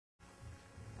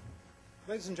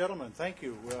Ladies and gentlemen, thank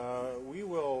you.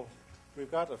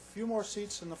 We've got a few more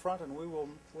seats in the front, and we'll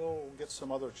get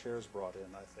some other chairs brought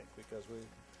in, I think, because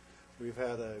we've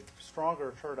had a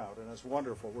stronger turnout, and it's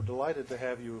wonderful. We're delighted to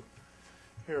have you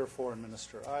here, Foreign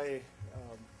Minister.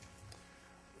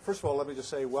 First of all, let me just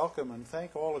say welcome and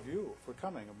thank all of you for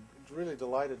coming. I'm really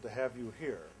delighted to have you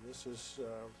here. This is an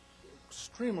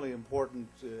extremely important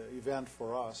event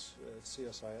for us at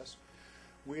CSIS.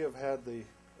 We have had the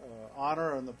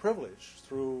honor and the privilege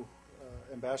through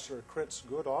Ambassador Critt's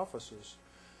good offices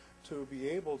to be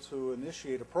able to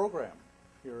initiate a program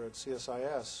here at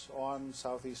CSIS on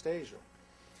Southeast Asia.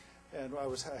 And I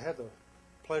had the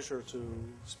pleasure to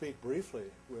speak briefly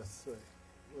with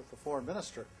the Foreign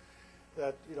Minister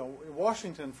that,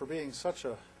 Washington, for being such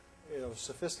a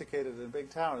sophisticated and big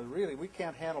town, really we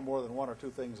can't handle more than one or two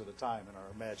things at a time in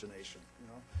our imagination.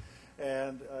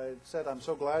 And I said I'm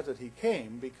so glad that he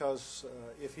came, because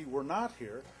if he were not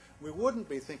here, we wouldn't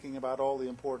be thinking about all the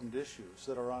important issues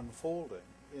that are unfolding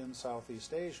in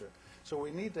Southeast Asia. So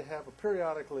we need to have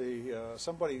periodically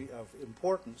somebody of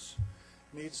importance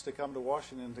needs to come to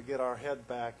Washington to get our head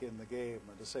back in the game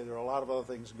and to say there are a lot of other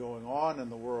things going on in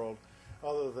the world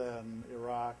other than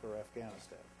Iraq or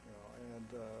Afghanistan.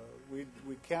 And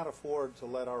we can't afford to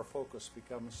let our focus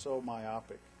become so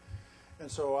myopic. And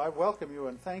so I welcome you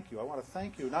and thank you. I want to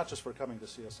thank you not just for coming to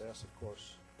CSS, of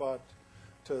course, but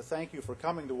to thank you for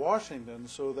coming to Washington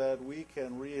so that we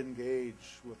can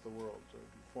re-engage with the world.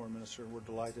 Foreign Minister, we're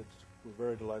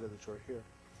very delighted that you're here.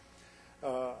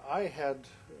 I had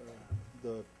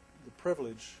the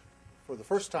privilege, for the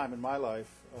first time in my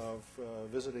life, of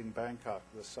visiting Bangkok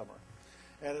this summer.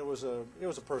 And it was a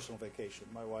personal vacation.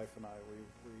 My wife and I,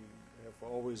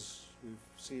 we've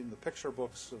seen the picture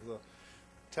books of the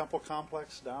temple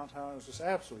complex downtown. It was just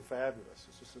absolutely fabulous.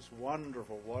 It's just this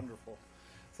wonderful, wonderful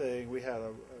thing. We had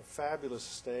a fabulous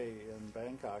stay in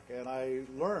Bangkok, and I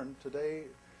learned today,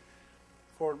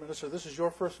 Foreign Minister, this is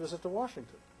your first visit to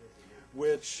Washington,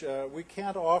 which we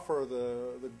can't offer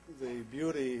the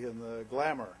beauty and the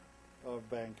glamour of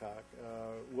Bangkok.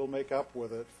 We'll make up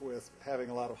with it with having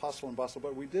a lot of hustle and bustle,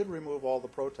 but we did remove all the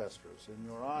protesters. In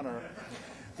your honor,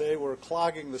 they were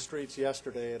clogging the streets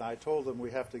yesterday, and I told them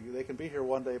they can be here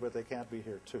one day, but they can't be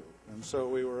here two. And so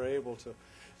we were able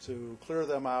to clear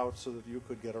them out so that you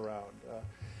could get around.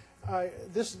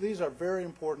 These are very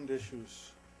important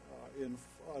issues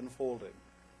unfolding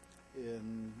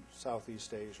in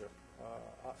Southeast Asia.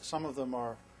 Some of them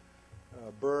are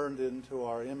burned into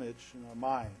our image and our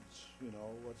minds.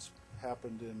 What's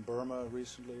happened in Burma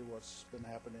recently, what's been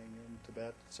happening in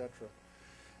Tibet, etc.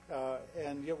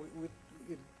 And yet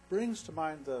it brings to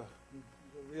mind the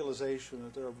realization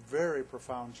that there are very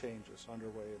profound changes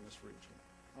underway in this region,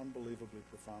 unbelievably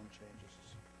profound changes.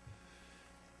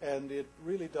 And it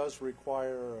really does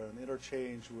require an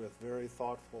interchange with very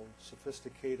thoughtful,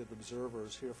 sophisticated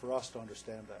observers here for us to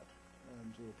understand that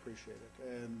and to appreciate it.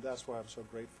 And that's why I'm so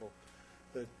grateful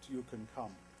that you can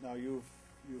come. Now, you've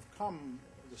come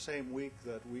the same week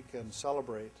that we can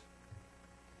celebrate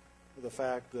the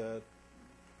fact that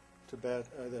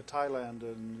that Thailand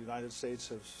and the United States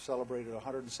have celebrated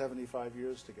 175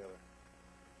 years together.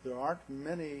 There aren't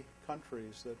many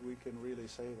countries that we can really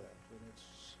say that.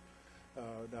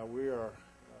 And now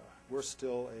we're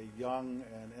still a young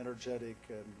and energetic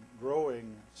and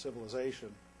growing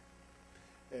civilization,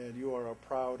 and you are a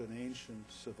proud and ancient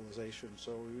civilization.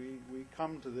 So we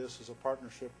come to this as a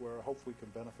partnership where I hope we can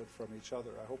benefit from each other.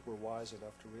 I hope we're wise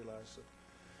enough to realize that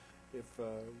if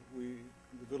the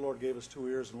good Lord gave us 2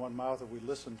 ears and 1 mouth, if we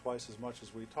listened twice as much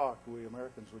as we talked, we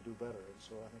Americans would do better. And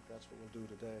so I think that's what we'll do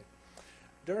today.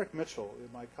 Derek Mitchell,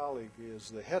 my colleague, is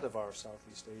the head of our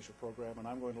Southeast Asia program, and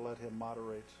I'm going to let him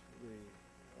moderate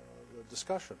the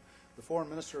discussion. The Foreign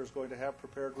Minister is going to have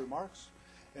prepared remarks,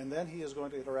 and then he is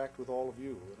going to interact with all of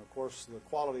you. And, of course, the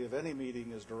quality of any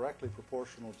meeting is directly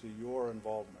proportional to your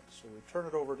involvement. So we turn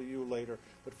it over to you later,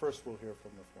 but first we'll hear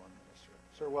from the Foreign Minister.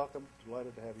 Sir, welcome.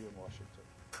 Delighted to have you in Washington.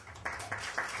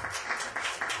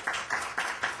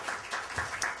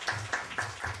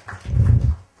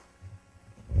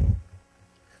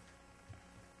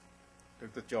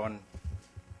 Dr. John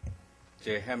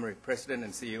J. Hamre, President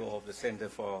and CEO of the Center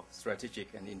for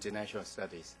Strategic and International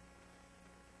Studies.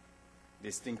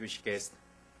 Distinguished guests,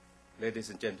 ladies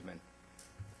and gentlemen,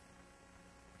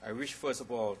 I wish first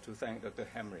of all to thank Dr.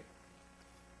 Hamre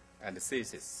and the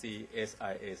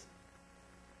CSIS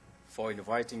for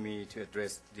inviting me to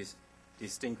address this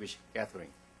distinguished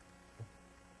gathering.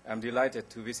 I'm delighted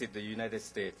to visit the United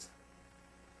States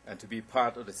and to be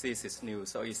part of the CSIS new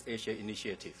Southeast Asia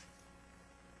initiative,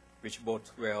 which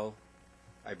bodes well,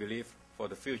 I believe, for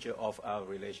the future of our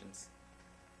relations.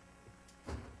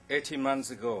 18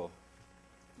 months ago,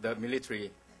 the military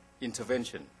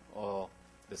intervention, or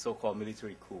the so-called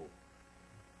military coup,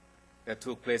 that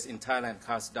took place in Thailand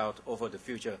cast doubt over the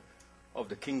future of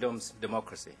the kingdom's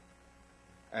democracy,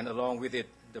 and along with it,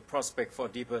 the prospect for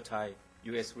deeper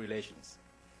Thai-U.S. relations.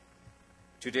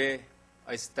 Today,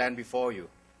 I stand before you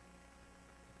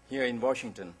here in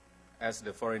Washington as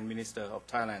the Foreign Minister of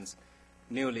Thailand's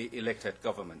newly elected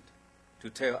government to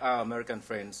tell our American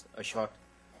friends a short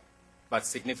but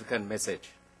significant message.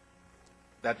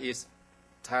 That is,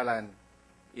 Thailand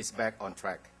is back on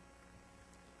track.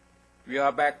 We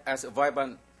are back as a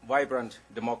vibrant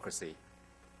democracy,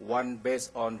 one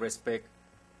based on respect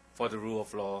for the rule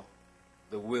of law,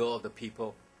 the will of the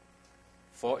people,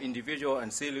 for individual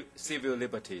and civil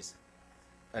liberties,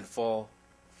 and for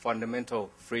fundamental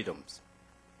freedoms.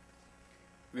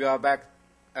 We are back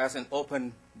as an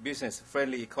open,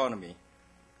 business-friendly economy,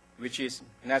 which is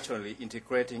naturally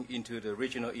integrating into the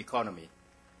regional economy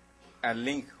and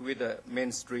linked with the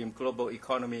mainstream global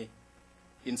economy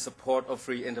in support of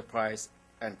free enterprise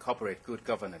and corporate good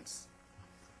governance.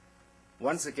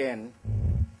 Once again,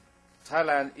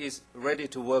 Thailand is ready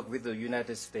to work with the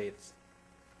United States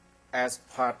as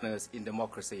partners in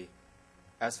democracy,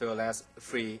 as well as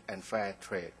free and fair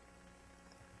trade.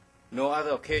 No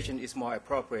other occasion is more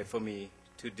appropriate for me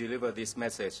to deliver this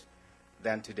message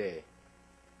than today.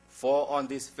 For on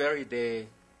this very day,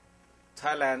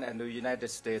 Thailand and the United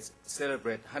States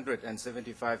celebrate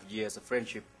 175 years of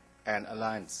friendship and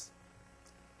alliance.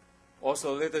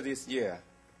 Also later this year,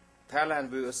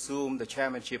 Thailand will assume the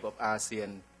chairmanship of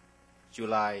ASEAN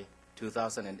July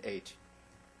 2008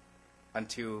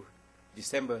 until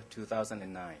December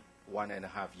 2009,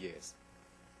 1.5 years.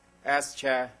 As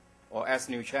chair or as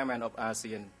new chairman of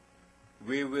ASEAN,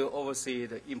 we will oversee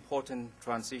the important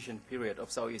transition period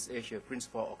of Southeast Asia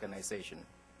Principal Organization.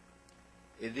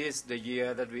 It is the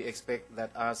year that we expect that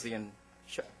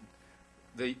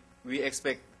we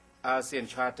expect ASEAN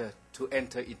Charter to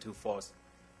enter into force,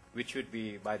 which should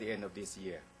be by the end of this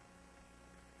year.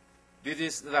 This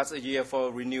is thus a year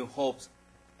for renewed hopes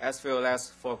as well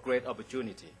as for great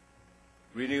opportunity.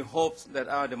 Renewed hopes that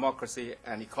our democracy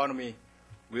and economy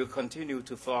will continue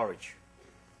to flourish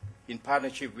in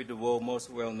partnership with the world's most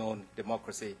well-known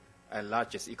democracy and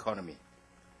largest economy,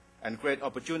 and great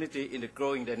opportunity in the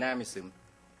growing dynamism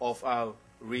of our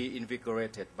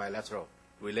reinvigorated bilateral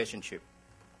relationship.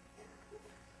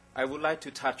 I would like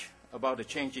to touch about the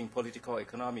changing political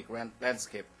economic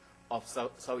landscape of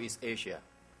Southeast Asia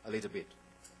a little bit.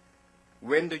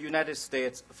 When the United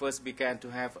States first began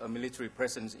to have a military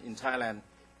presence in Thailand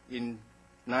in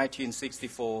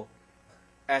 1964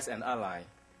 as an ally,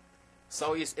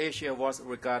 Southeast Asia was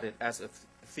regarded as a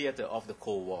theater of the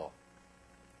Cold War.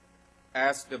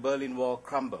 As the Berlin Wall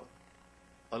crumbled,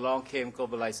 along came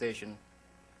globalization,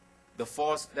 the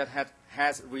force that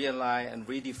has realigned and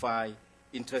redefined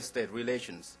interstate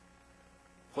relations.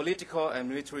 Political and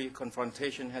military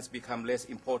confrontation has become less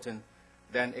important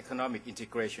than economic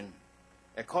integration.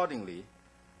 Accordingly,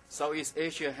 Southeast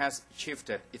Asia has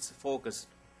shifted its focus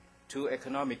to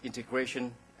economic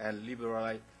integration and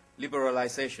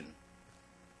liberalization.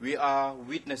 We are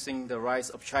witnessing the rise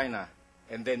of China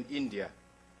and then India,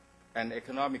 and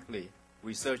economically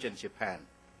resurgent Japan.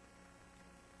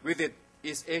 With it,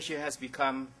 East Asia has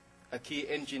become a key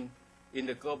engine in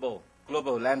the global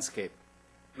landscape,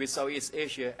 with Southeast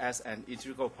Asia as an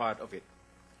integral part of it.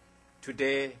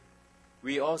 Today,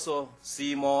 we also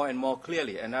see more and more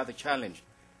clearly another challenge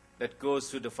that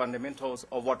goes to the fundamentals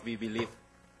of what we believe,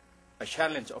 a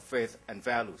challenge of faith and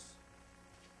values.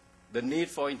 The need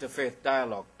for interfaith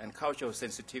dialogue and cultural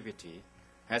sensitivity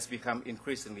has become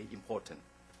increasingly important.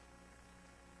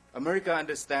 America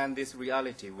understands this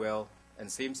reality well and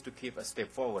seems to keep a step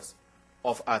forward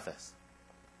of others.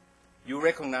 You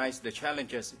recognize the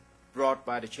challenges brought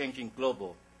by the changing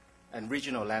global and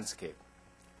regional landscape.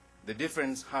 The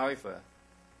difference, however,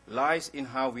 lies in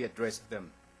how we address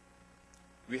them.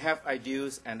 We have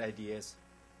ideals and ideas.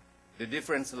 The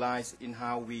difference lies in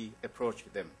how we approach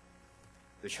them.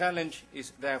 The challenge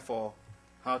is therefore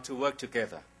how to work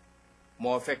together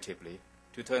more effectively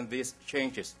to turn these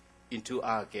changes into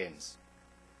our gains.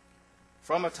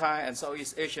 From a Thai and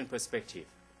Southeast Asian perspective,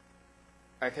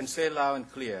 I can say loud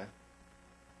and clear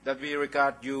that we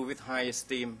regard you with high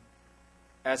esteem,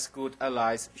 as good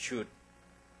allies should,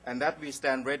 and that we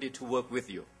stand ready to work with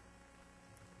you.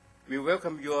 We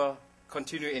welcome your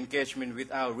continued engagement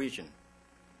with our region,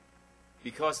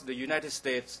 because the United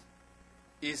States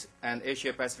is an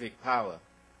Asia-Pacific power,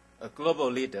 a global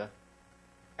leader,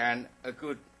 and a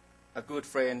good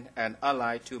friend and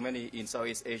ally to many in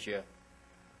Southeast Asia.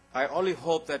 I only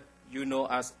hope that you know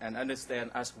us and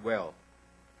understand us well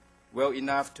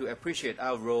enough to appreciate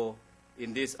our role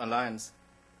in this alliance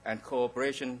and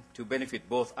cooperation to benefit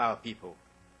both our people.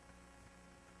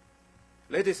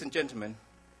 Ladies and gentlemen,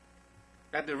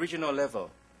 at the regional level,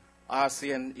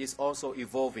 ASEAN is also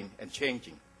evolving and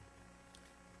changing.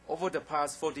 Over the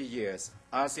past 40 years,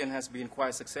 ASEAN has been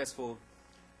quite successful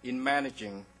in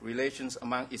managing relations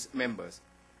among its members,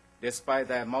 despite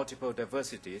their multiple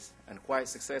diversities, and quite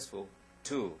successful,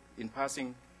 too, in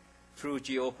passing through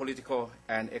geopolitical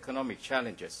and economic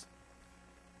challenges.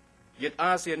 Yet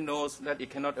ASEAN knows that it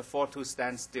cannot afford to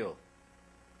stand still.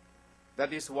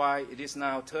 That is why it is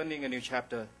now turning a new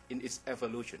chapter in its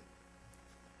evolution.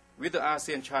 With the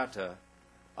ASEAN Charter,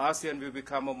 ASEAN will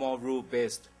become a more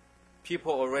rule-based,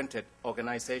 people-oriented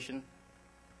organization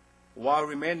while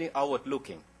remaining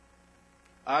outward-looking.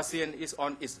 ASEAN is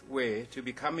on its way to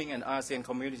becoming an ASEAN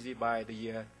community by the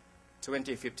year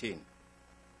 2015.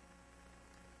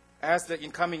 As the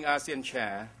incoming ASEAN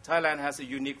chair, Thailand has a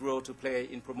unique role to play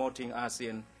in promoting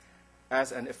ASEAN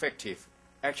as an effective,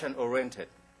 action-oriented,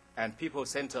 and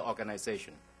people-centered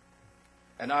organization.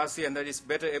 An ASEAN that is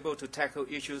better able to tackle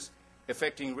issues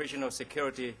affecting regional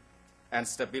security and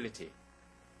stability.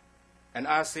 An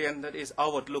ASEAN that is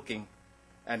outward-looking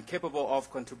and capable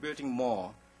of contributing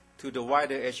more to the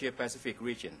wider Asia-Pacific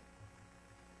region.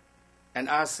 An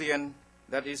ASEAN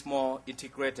that is more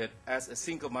integrated as a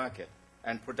single market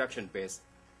and production base,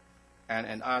 and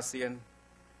an ASEAN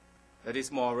that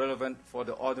is more relevant for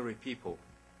the ordinary people.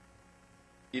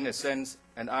 In a sense,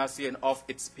 an ASEAN of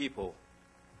its people,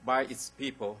 by its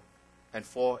people, and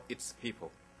for its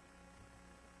people.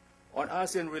 On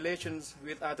ASEAN relations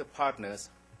with other partners,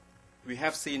 we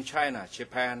have seen China,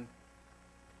 Japan,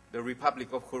 the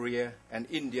Republic of Korea, and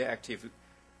India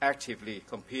actively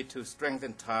compete to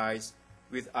strengthen ties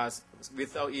with us,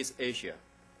 with Southeast Asia.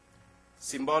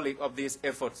 Symbolic of these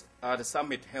efforts are the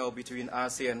summit held between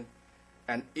ASEAN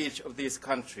and each of these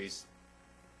countries,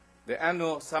 the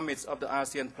annual summits of the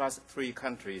ASEAN plus 3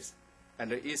 countries, and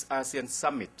the East ASEAN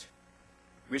Summit,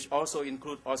 which also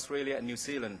include Australia and New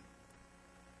Zealand.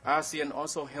 ASEAN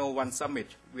also held one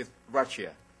summit with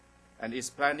Russia and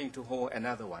is planning to hold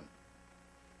another one.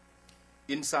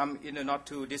 In the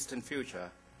not-too-distant future,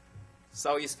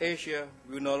 Southeast Asia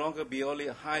will no longer be only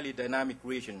a highly dynamic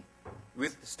region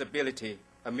with stability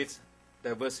amidst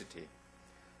diversity.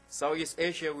 Southeast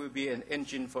Asia will be an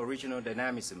engine for regional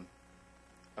dynamism,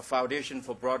 a foundation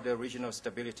for broader regional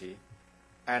stability,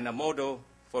 and a model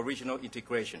for regional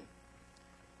integration.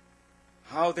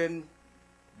 How then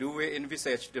do we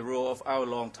envisage the role of our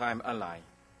long-time ally?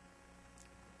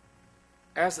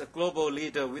 As a global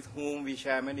leader with whom we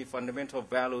share many fundamental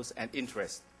values and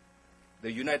interests,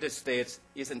 the United States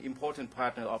is an important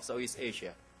partner of Southeast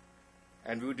Asia,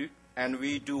 and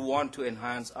we do want to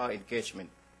enhance our engagement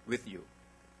with you.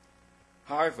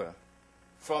 However,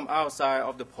 from our side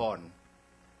of the pond,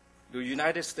 the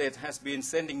United States has been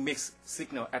sending mixed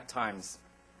signals at times.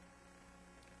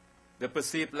 The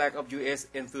perceived lack of U.S.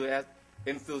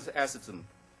 enthusiasm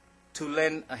to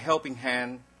lend a helping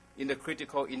hand in the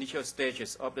critical initial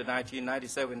stages of the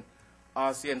 1997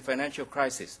 ASEAN financial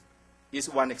crisis is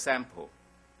one example,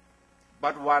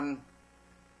 but one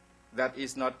that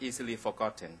is not easily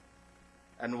forgotten,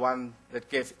 and one that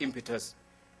gave impetus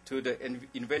to the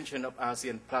invention of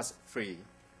ASEAN Plus 3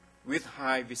 with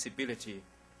high visibility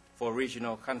for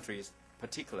regional countries,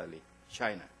 particularly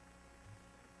China.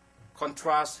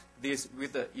 Contrast this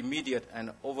with the immediate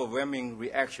and overwhelming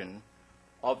reaction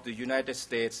of the United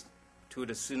States to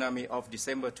the tsunami of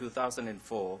December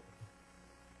 2004,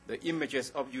 the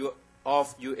images of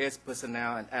U.S.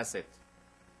 personnel and assets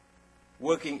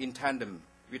working in tandem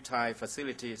with Thai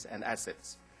facilities and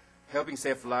assets, helping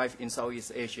save lives in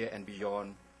Southeast Asia and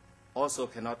beyond, also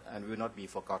cannot and will not be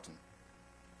forgotten.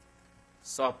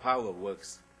 Soft power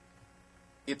works.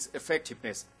 Its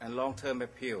effectiveness and long-term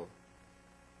appeal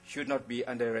should not be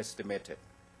underestimated.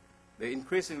 The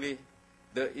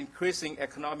increasing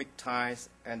economic ties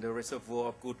and the reservoir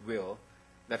of goodwill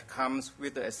that comes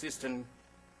with the assistance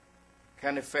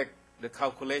can affect the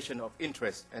calculation of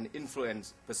interest and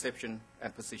influence perception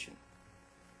and position.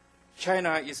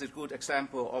 China is a good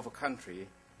example of a country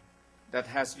that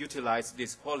has utilized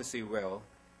this policy well,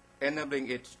 enabling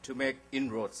it to make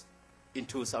inroads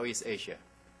into Southeast Asia.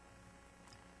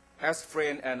 As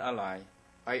friend and ally,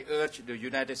 I urge the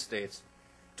United States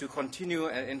to continue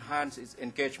and enhance its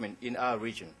engagement in our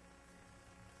region.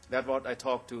 That's what I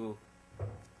talked to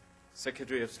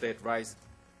Secretary of State Rice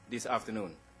this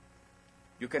afternoon.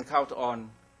 You can count on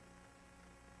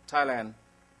Thailand,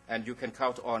 and you can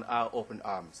count on our open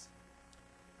arms.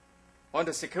 On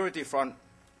the security front,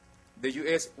 The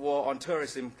U.S. war on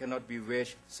terrorism cannot be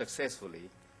waged successfully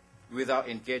without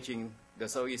engaging the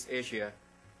Southeast Asia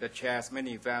that shares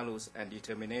many values and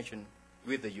determination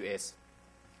with the U.S.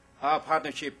 Our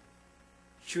partnership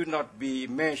should not be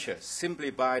measured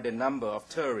simply by the number of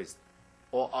terrorists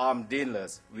or armed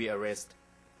dealers we arrest,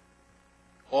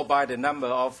 or by the number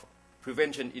of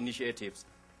prevention initiatives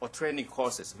or training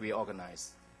courses we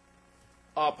organize.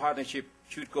 Our partnership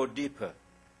should go deeper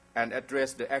and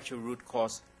address the actual root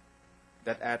cause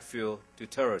that add fuel to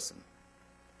terrorism.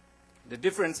 The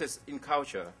differences in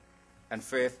culture and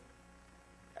faith,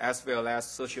 as well as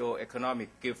socio-economic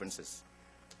differences,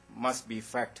 must be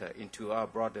factored into our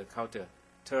broader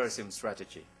counter-terrorism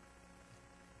strategy.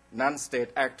 Non-state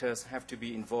actors have to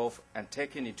be involved and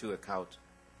taken into account.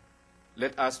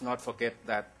 Let us not forget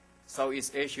that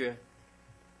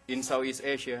in Southeast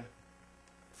Asia,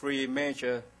 three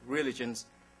major religions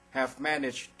have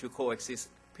managed to coexist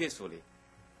peacefully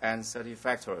and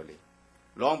satisfactorily,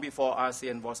 long before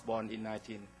ASEAN was born in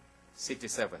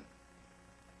 1967.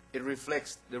 It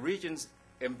reflects the region's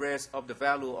embrace of the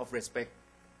value of respect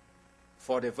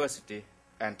for diversity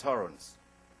and tolerance.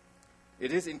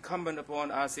 It is incumbent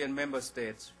upon ASEAN member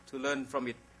states to learn from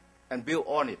it and build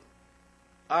on it.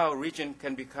 Our region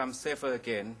can become safer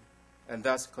again, and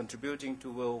thus contributing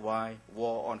to worldwide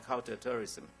war on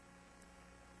counterterrorism.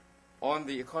 On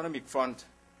the economic front,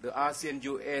 the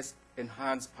ASEAN-US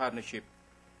enhanced partnership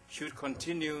should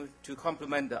continue to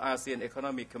complement the ASEAN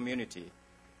economic community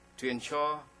to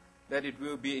ensure that it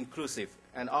will be inclusive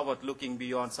and outward-looking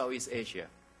beyond Southeast Asia.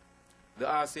 The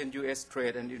ASEAN-US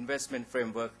Trade and Investment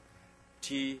Framework,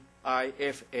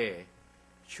 TIFA,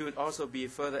 should also be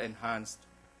further enhanced.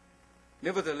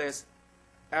 Nevertheless,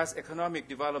 as economic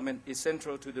development is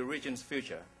central to the region's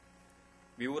future,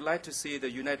 we would like to see the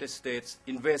United States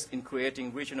invest in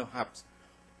creating regional hubs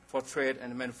for trade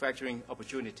and manufacturing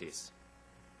opportunities.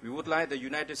 We would like the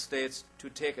United States to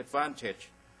take advantage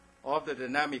of the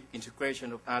dynamic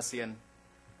integration of ASEAN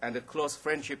and the close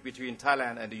friendship between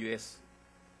Thailand and the US.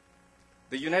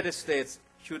 The United States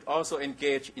should also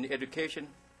engage in education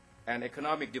and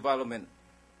economic development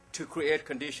to create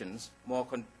conditions more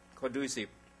conducive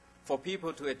for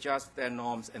people to adjust their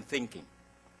norms and thinking.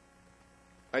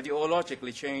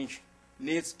 Ideologically, change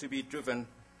needs to be driven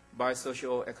by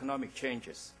socio-economic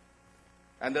changes,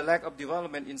 and the lack of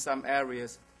development in some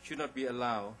areas should not be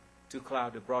allowed to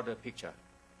cloud the broader picture.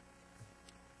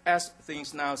 As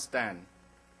things now stand,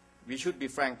 we should be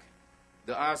frank,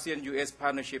 the ASEAN-US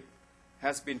partnership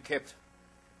has been kept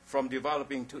from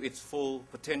developing to its full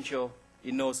potential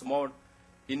in no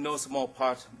small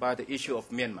part by the issue of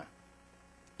Myanmar.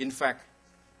 In fact,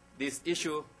 this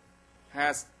issue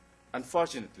has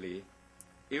unfortunately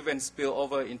even spilled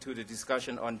over into the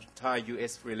discussion on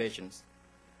Thai-US relations.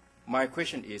 My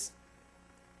question is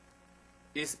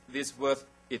this worth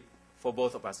it for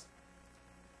both of us?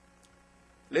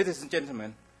 Ladies and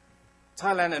gentlemen,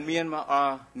 Thailand and Myanmar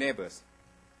are neighbors.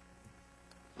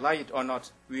 Like it or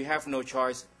not, we have no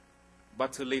choice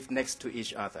but to live next to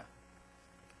each other.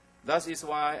 Thus is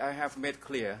why I have made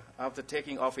clear, after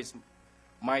taking office,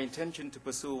 my intention to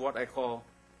pursue what I call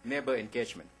neighbor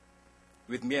engagement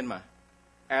with Myanmar,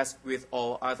 as with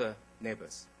all other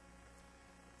neighbors.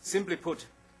 Simply put,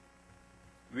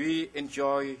 we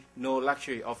enjoy no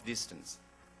luxury of distance,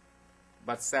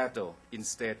 but saddle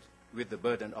instead with the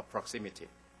burden of proximity.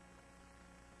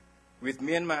 With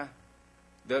Myanmar,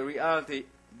 the reality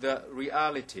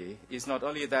is not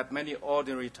only that many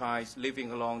ordinary Thais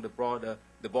living along the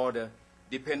border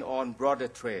depend on broader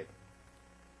trade.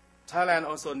 Thailand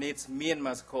also needs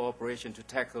Myanmar's cooperation to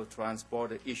tackle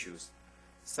trans-border issues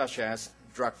such as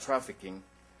drug trafficking,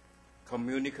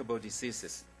 communicable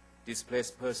diseases,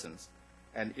 displaced persons,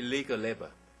 and illegal labor.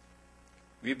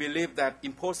 We believe that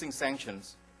imposing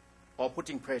sanctions or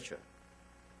putting pressure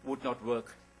would not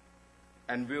work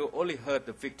and will only hurt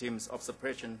the victims of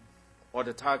suppression or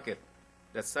the target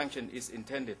that sanction is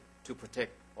intended to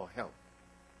protect or help.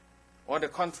 On the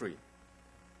contrary,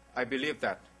 I believe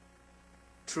that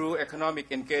through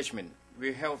economic engagement,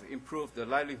 we help improve the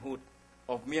livelihood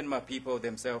of Myanmar people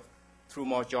themselves through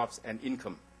more jobs and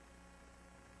income.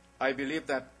 I believe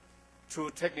that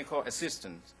through technical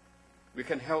assistance, we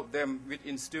can help them with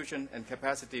institution and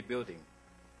capacity building.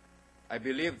 I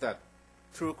believe that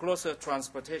through closer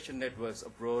transportation networks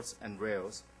of roads and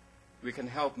rails, we can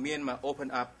help Myanmar open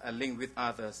up and link with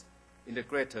others in the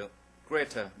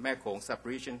greater Mekong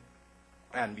sub-region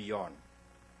and beyond.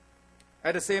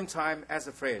 At the same time, as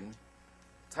a friend,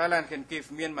 Thailand can give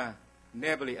Myanmar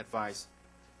neighborly advice,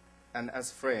 and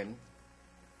as friend,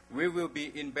 we will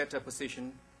be in better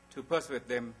position to persuade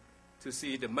them to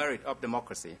see the merit of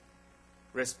democracy,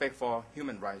 respect for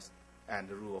human rights, and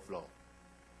the rule of law.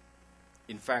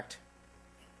 In fact,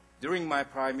 during my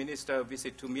Prime Minister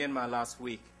visit to Myanmar last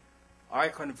week, I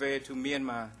conveyed to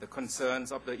Myanmar the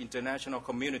concerns of the international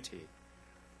community,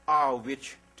 our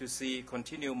wish to see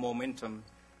continued momentum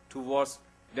towards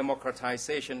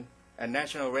democratization and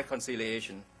national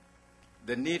reconciliation,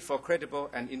 the need for credible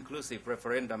and inclusive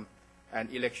referendum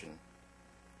and election,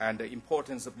 and the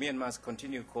importance of Myanmar's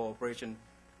continued cooperation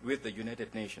with the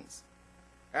United Nations.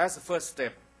 As a first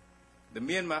step, the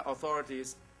Myanmar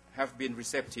authorities have been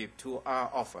receptive to our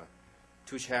offer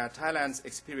to share Thailand's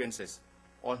experiences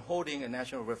on holding a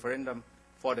national referendum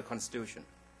for the Constitution.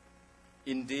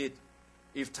 Indeed,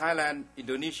 if Thailand,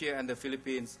 Indonesia, and the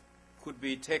Philippines could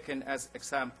be taken as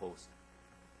examples,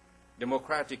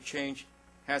 democratic change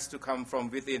has to come from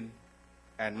within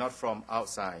and not from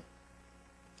outside.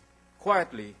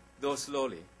 Quietly, though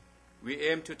slowly, we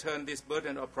aim to turn this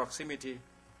burden of proximity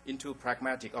into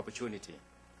pragmatic opportunity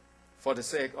for the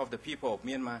sake of the people of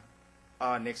Myanmar,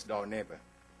 our next-door neighbor.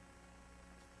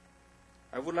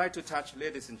 I would like to touch,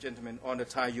 ladies and gentlemen, on the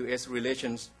Thai-U.S.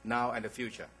 relations now and the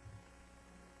future.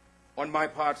 On my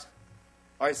part,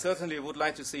 I certainly would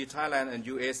like to see Thailand and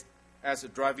U.S. as a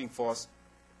driving force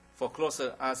for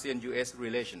closer ASEAN-U.S.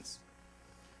 relations.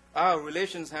 Our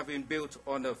relations have been built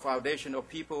on the foundation of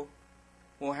people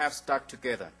who have stuck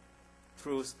together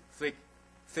through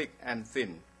thick and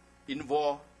thin, in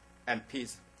war and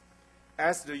peace.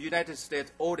 As the United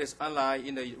States' oldest ally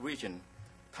in the region,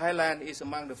 Thailand is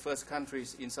among the first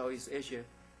countries in Southeast Asia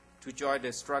to join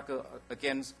the struggle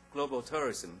against global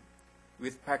terrorism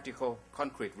with practical,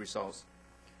 concrete results.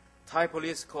 Thai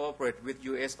police cooperate with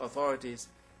U.S. authorities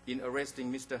in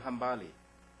arresting Mr. Hambali,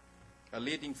 a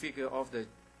leading figure of the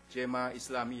Jemaah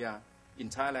Islamiyah in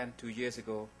Thailand 2 years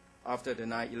ago after the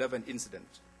 9/11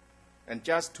 incident. And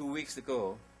just 2 weeks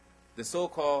ago, the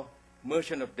so-called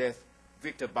merchant of death,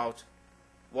 Victor Bout,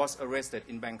 was arrested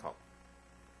in Bangkok.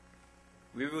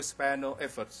 We will spare no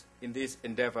efforts in this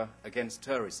endeavor against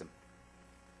terrorism.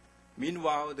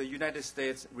 Meanwhile, the United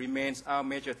States remains our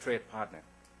major trade partner.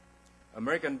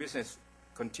 American business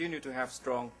continue to have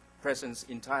strong presence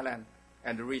in Thailand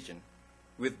and the region,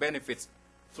 with benefits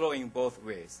flowing both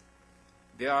ways.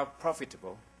 They are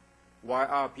profitable, while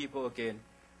our people gain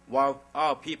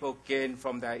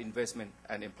from their investment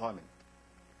and employment.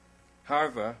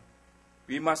 However,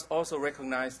 we must also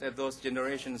recognize that those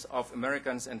generations of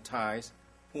Americans and Thais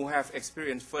who have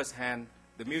experienced firsthand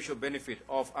the mutual benefit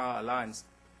of our alliance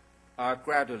are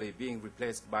gradually being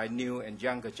replaced by new and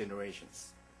younger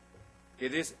generations.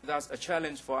 It is thus a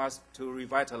challenge for us to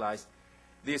revitalize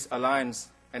this alliance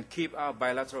and keep our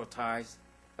bilateral ties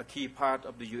a key part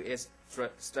of the U.S.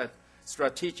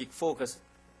 strategic focus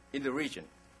in the region.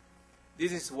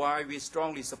 This is why we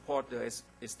strongly support the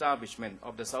establishment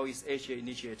of the Southeast Asia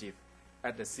Initiative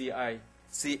at the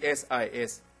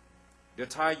CSIS. The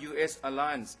Thai-U.S.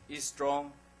 alliance is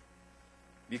strong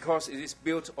because it is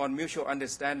built on mutual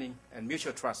understanding and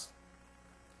mutual trust.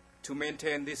 To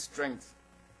maintain this strength,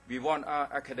 we want our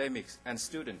academics and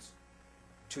students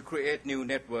to create new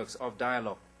networks of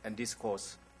dialogue and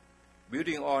discourse,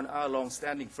 building on our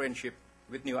long-standing friendship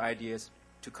with new ideas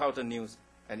to counter new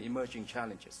and emerging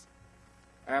challenges.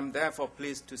 I am therefore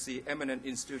pleased to see eminent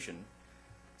institutions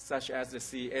such as the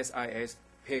CSIS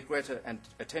pay greater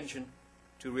attention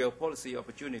to real policy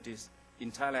opportunities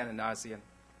in Thailand and ASEAN.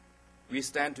 We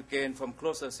stand to gain from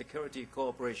closer security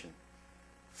cooperation,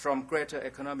 from greater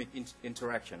economic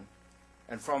interaction,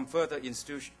 and from further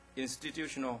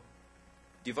institutional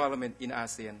development in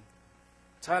ASEAN.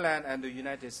 Thailand and the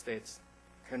United States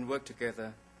can work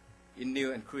together in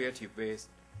new and creative ways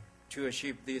to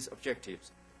achieve these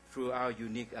objectives through our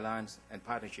unique alliance and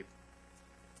partnership.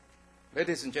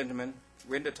 Ladies and gentlemen,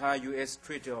 when the Thai-U.S.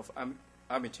 Treaty of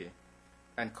Amity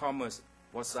and Commerce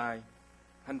was signed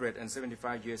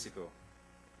 175 years ago,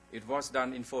 it was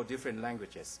done in 4 different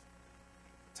languages: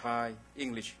 Thai,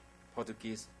 English,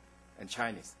 Portuguese, and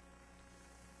Chinese.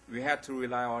 We had to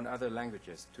rely on other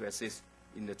languages to assist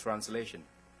in the translation,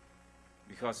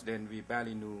 because then we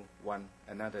barely knew one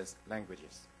another's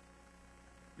languages.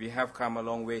 We have come a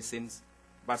long way since,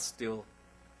 but still,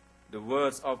 the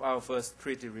words of our first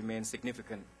treaty remain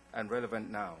significant and relevant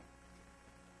now,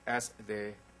 as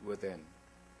they were then.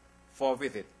 For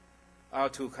with it, our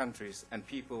 2 countries and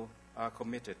people are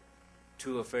committed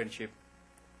to a friendship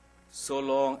so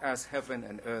long as heaven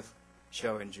and earth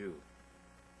shall endure.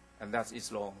 And that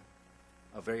is long,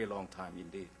 a very long time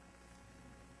indeed.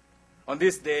 On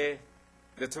this day,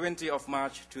 the 20th of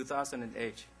March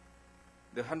 2008,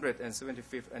 the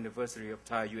 175th anniversary of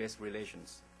Thai-U.S.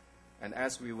 relations, and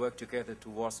as we work together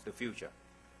towards the future,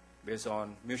 based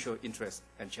on mutual interest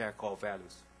and shared core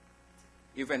values.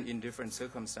 Even in different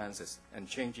circumstances and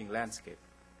changing landscape,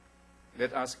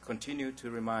 let us continue to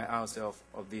remind ourselves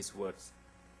of these words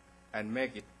and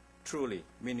make it truly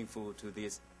meaningful to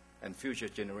this and future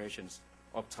generations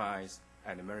of Thais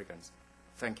and Americans.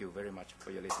 Thank you very much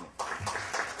for your listening. I'd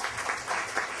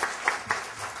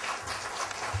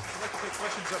like to take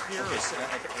questions up here.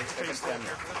 I can stand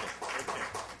here. Okay.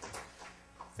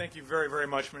 Thank you very, very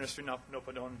much, Minister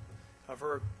Noppadon,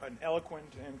 for an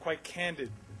eloquent and quite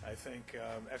candid, I think,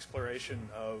 exploration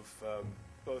of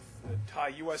both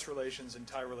Thai-U.S. relations and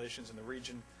Thai relations in the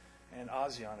region and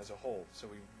ASEAN as a whole. So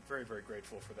we're very, very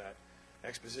grateful for that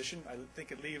exposition. I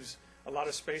think it leaves a lot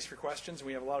of space for questions, and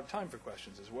we have a lot of time for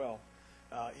questions as well.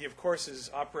 He, of course,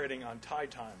 is operating on Thai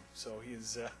time, so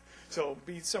he's so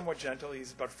be somewhat gentle.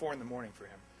 He's about 4 in the morning for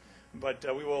him. But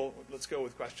let's go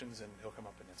with questions, and he'll come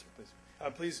up and answer, please.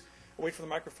 Please wait for the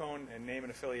microphone and name and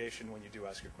affiliation when you do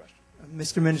ask your question.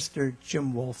 Mr. Minister,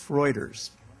 Jim Wolf, Reuters.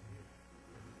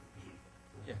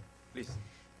 Yeah, please.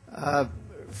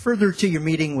 Further to your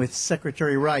meeting with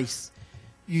Secretary Rice,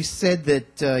 you said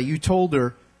that you told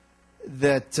her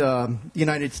that the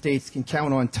United States can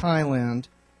count on Thailand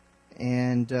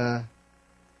and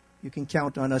you can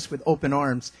count on us with open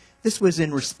arms. This was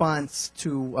in response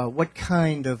to what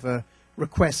kind of a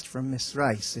request from Ms.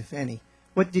 Rice, if any?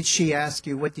 What did she ask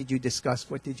you? What did you discuss?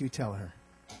 What did you tell her?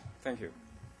 Thank you.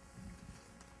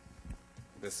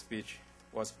 The speech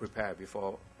was prepared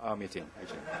before our meeting,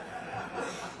 actually.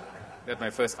 That's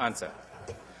my first answer.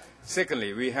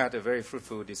 Secondly, we had a very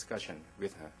fruitful discussion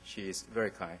with her. She is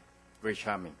very kind, very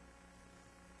charming.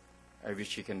 I wish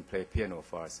she can play piano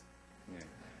for us. Yeah.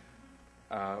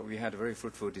 We had a very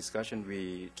fruitful discussion.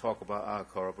 We talked about our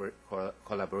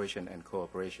collaboration and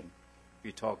cooperation.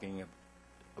 We're talking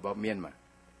about Myanmar.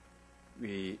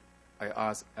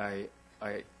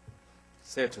 I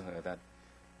said to her that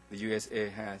the USA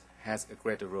has a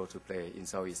greater role to play in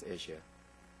Southeast Asia.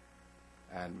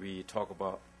 And we talk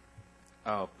about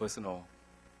our personal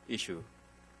issue,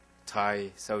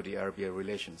 Thai-Saudi Arabia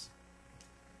relations.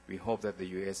 We hope that the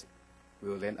U.S.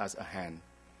 will lend us a hand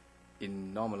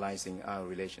in normalizing our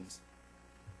relations.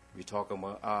 We talk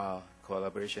about our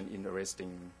collaboration in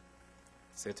arresting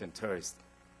certain terrorists.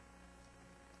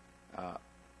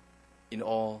 In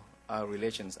all, our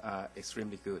relations are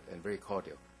extremely good and very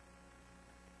cordial.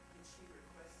 Did she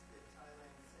request that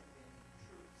Thailand send in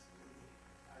troops to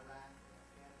Iraq or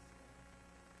Afghanistan?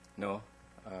 No.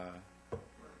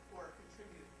 Or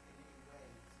contribute in any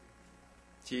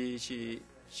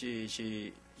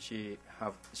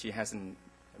way? She hasn't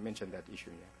mentioned that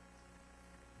issue yet.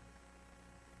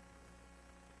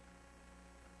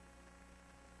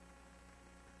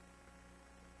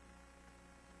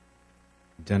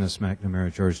 Dennis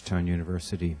McNamara, Georgetown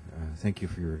University. Thank you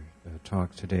for your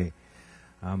talk today.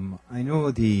 I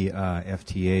know the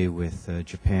FTA with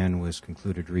Japan was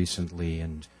concluded recently,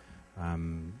 and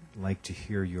like to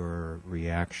hear your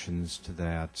reactions to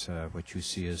that, what you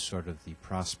see as sort of the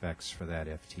prospects for that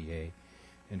FTA,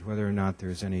 and whether or not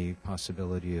there's any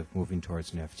possibility of moving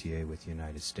towards an FTA with the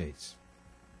United States.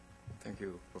 Thank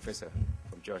you, Professor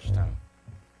from Georgetown.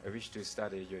 I wish to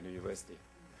study at your university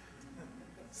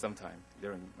sometime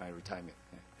during my retirement.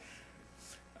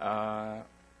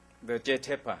 The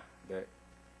JTEPA, the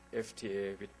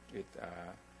FTA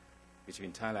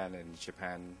between Thailand and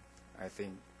Japan, I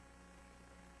think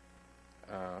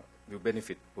will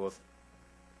benefit both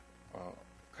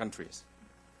countries.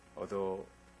 Although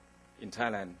in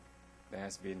Thailand there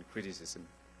has been criticism,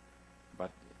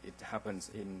 but it happens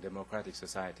in democratic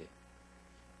society.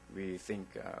 We think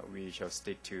we shall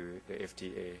stick to the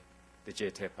FTA, the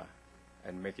JTEPA,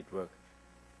 and make it work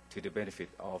to the benefit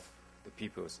of the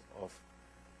peoples of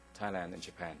Thailand and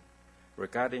Japan.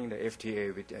 Regarding the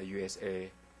FTA with the USA,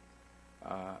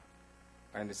 I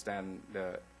understand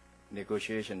the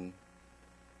negotiation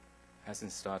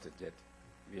hasn't started yet.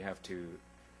 We have to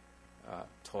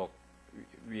talk.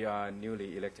 We are a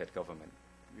newly elected government.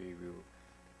 We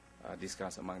will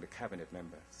discuss among the cabinet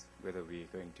members whether we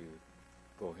are going to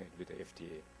go ahead with the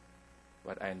FTA.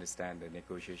 But I understand the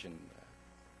negotiation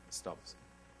stops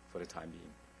for the time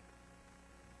being.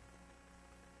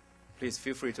 Please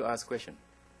feel free to ask questions.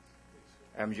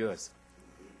 I'm yours.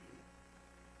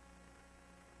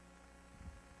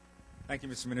 Thank you,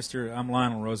 Mr. Minister. I'm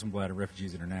Lionel Rosenblatt of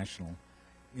Refugees International.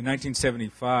 In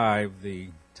 1975, the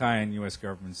Thai and U.S.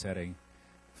 governments had a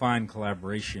fine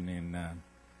collaboration in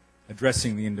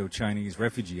addressing the Indo-Chinese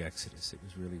refugee exodus. It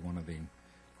was really one of the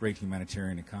great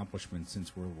humanitarian accomplishments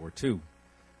since World War II.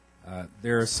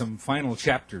 There are some final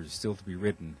chapters still to be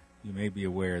written. You may be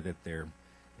aware that there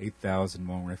 8,000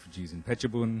 Hmong refugees in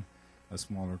Phetchabun, a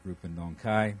smaller group in Nong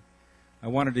Khai. I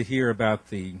wanted to hear about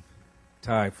the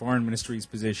Thai Foreign Ministry's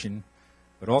position,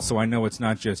 but also I know it's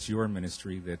not just your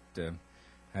ministry that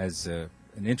has an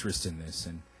interest in this,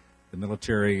 and the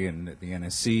military and the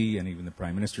NSC and even the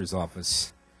Prime Minister's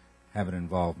office have an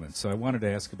involvement. So I wanted to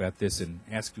ask about this and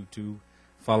ask you to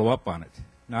follow up on it,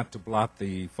 not to blot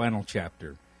the final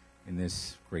chapter in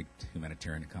this great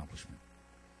humanitarian accomplishment.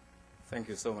 Thank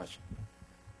you so much.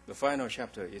 The final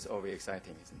chapter is always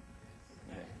exciting, isn't it?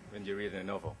 Yeah, when you read a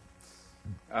novel.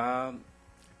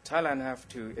 Thailand have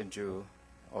to endure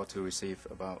or to receive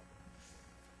about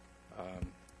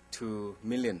 2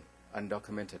 million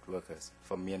undocumented workers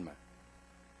from Myanmar.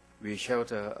 We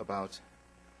shelter about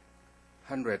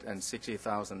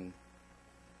 160,000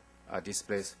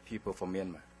 displaced people from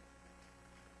Myanmar.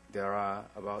 There are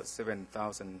about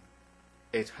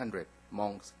 7,800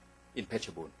 monks in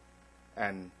Phetchabun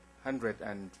and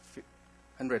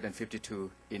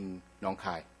 152 in Nong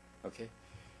Khai. Okay,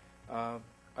 I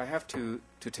have to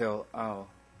tell our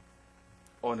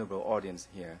honorable audience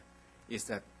here is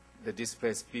that the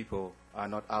displaced people are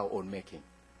not our own making.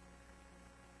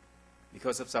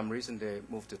 Because of some reason, they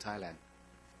moved to Thailand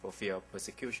for fear of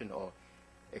persecution or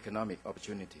economic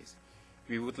opportunities.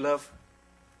 We would love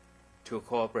to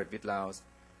cooperate with Laos,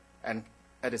 and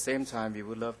at the same time, we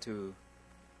would love to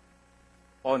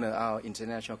honor our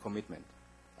international commitment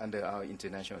under our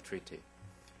international treaty.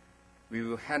 We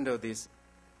will handle this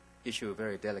issue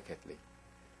very delicately.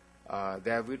 I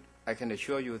can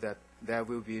assure you that there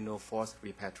will be no forced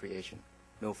repatriation,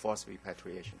 no forced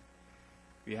repatriation.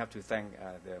 We have to thank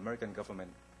the American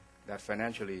government that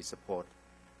financially support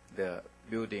the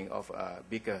building of a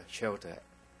bigger shelter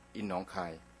in Nong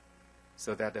Khai,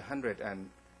 so that the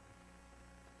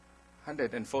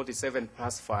 147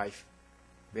 plus 5,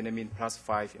 when I mean plus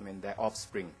 5, I mean their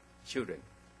offspring, children,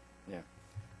 yeah,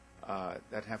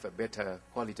 that have a better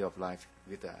quality of life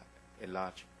with a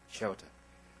large shelter.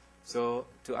 So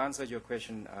to answer your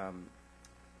question,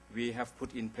 we have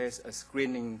put in place a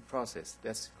screening process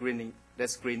that screen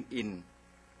in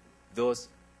those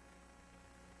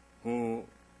who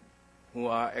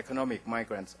are economic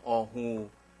migrants or who,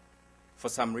 for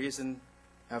some reason,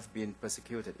 have been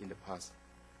persecuted in the past,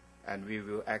 and we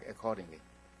will act accordingly.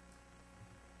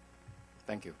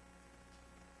 Thank you.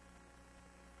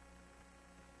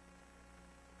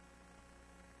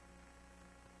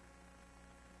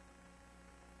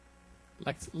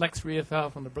 Lex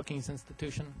Riefel from the Brookings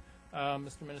Institution.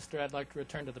 Mr. Minister, I'd like to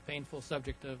return to the painful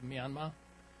subject of Myanmar.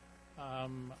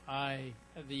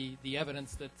 The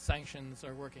evidence that sanctions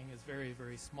are working is very,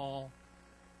 very small.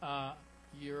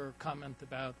 Your comment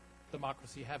about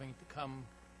democracy having to come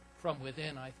from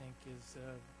within, I think, is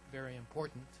very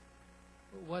important.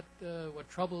 What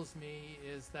troubles me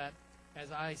is that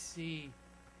as I see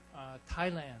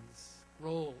Thailand's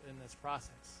role in this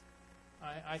process,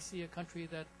 I see a country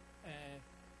that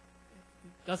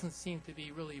doesn't seem to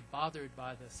be really bothered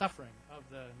by the suffering of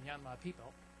the Myanmar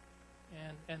people,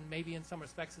 and maybe in some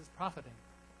respects is profiting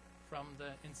from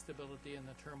the instability and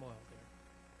the turmoil there.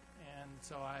 And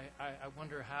so I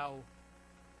wonder how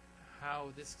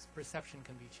this perception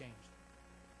can be changed.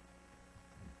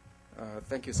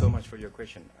 Thank you so much for your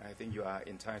question. I think you are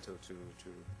entitled to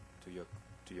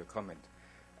your comment.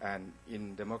 And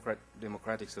in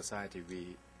democratic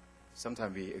society,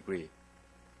 sometimes we agree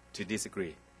to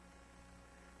disagree.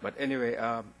 But anyway,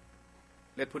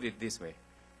 let's put it this way.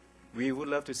 We would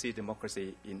love to see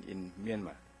democracy in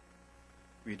Myanmar.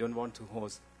 We don't want to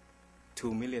host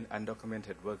 2 million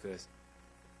undocumented workers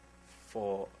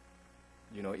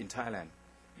in Thailand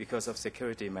because of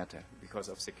security matter, because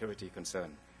of security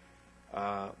concern.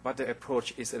 But the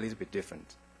approach is a little bit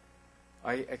different.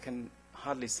 I can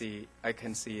see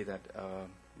that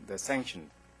the sanction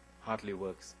hardly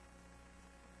works.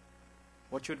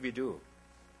 What should we do?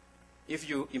 If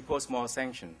you impose more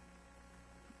sanction,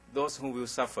 those who will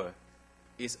suffer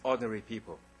is ordinary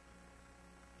people.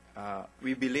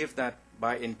 We believe that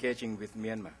by engaging with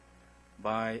Myanmar,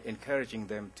 by encouraging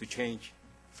them to change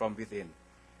from within,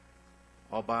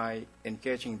 or by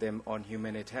engaging them on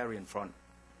humanitarian front,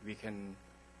 we can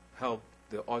help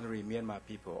the ordinary Myanmar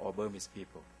people or Burmese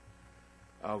people.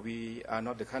 We are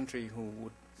not the country who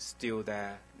would steal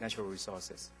their natural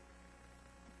resources.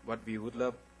 What we would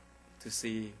love to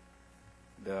see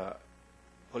the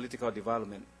political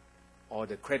development or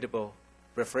the credible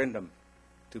referendum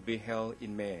to be held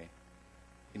in May,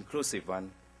 inclusive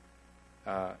one,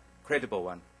 credible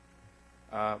one.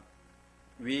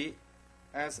 We,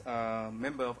 as a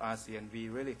member of ASEAN, we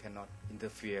really cannot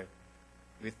interfere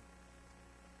with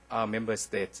our member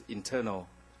states' internal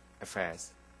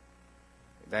affairs.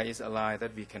 There is a line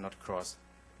that we cannot cross.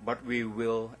 But we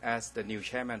will, as the new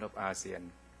chairman of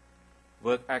ASEAN,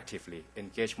 work actively,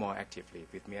 engage more actively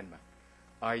with Myanmar.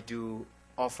 I do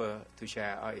offer to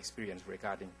share our experience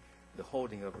regarding the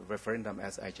holding of a referendum,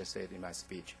 as I just said in my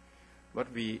speech. But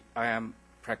I am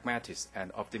pragmatic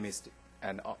and optimistic,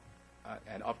 and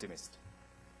optimist.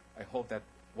 I hope that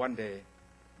one day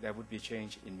there would be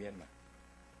change in Myanmar.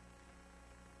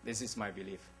 This is my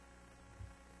belief.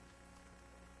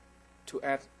 To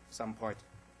add some point,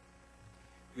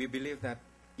 we believe that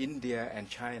India and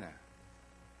China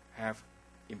have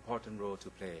important role to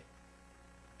play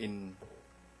in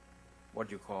what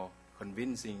you call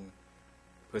convincing,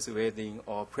 persuading,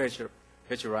 or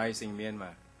pressurizing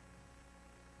Myanmar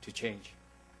to change.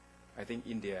 I think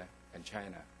India and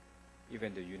China,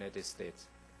 even the United States,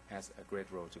 has a great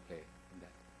role to play in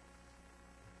that.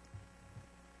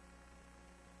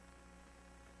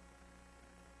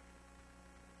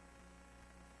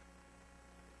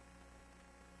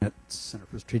 At Center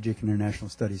for Strategic International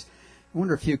Studies. I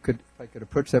wonder if I could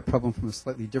approach that problem from a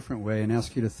slightly different way and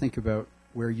ask you to think about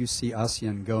where you see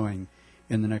ASEAN going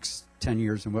in the next 10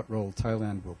 years and what role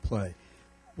Thailand will play.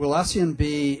 Will ASEAN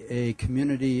be a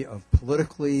community of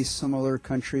politically similar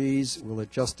countries? Will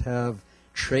it just have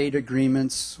trade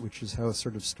agreements, which is how it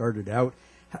sort of started out?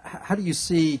 How do you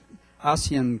see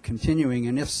ASEAN continuing?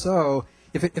 And if so,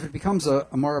 if it becomes a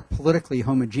more politically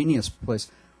homogeneous place,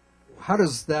 how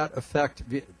does that affect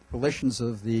relations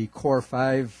of the core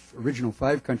original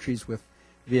five countries with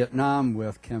Vietnam,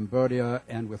 with Cambodia,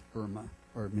 and with Burma,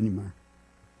 or Myanmar?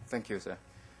 Thank you, sir.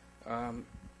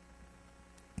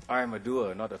 I am a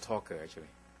doer, not a talker, actually.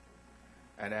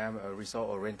 And I am a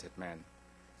result-oriented man.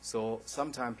 So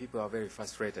sometimes people are very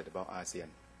frustrated about ASEAN.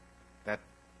 That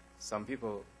some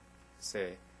people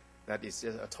say that it's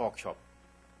just a talk shop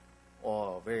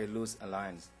or a very loose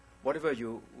alliance. Whatever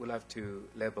you would like to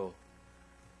label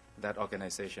that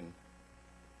organization,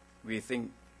 we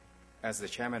think as the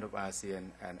chairman of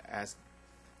ASEAN and as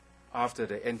after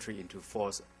the entry into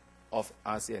force of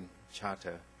ASEAN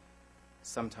Charter,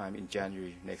 sometime in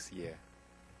January next year,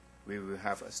 we will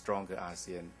have a stronger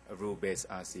ASEAN, a rule-based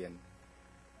ASEAN.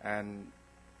 And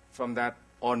from that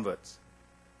onwards,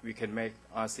 we can make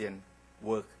ASEAN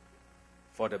work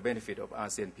for the benefit of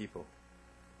ASEAN people.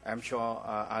 I'm sure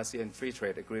ASEAN free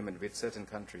trade agreement with certain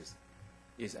countries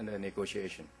is under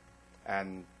negotiation.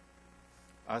 And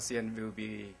ASEAN will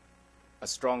be a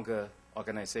stronger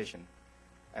organization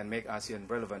and make ASEAN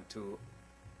relevant to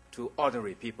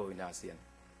ordinary people in ASEAN.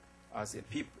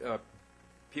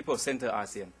 People-centered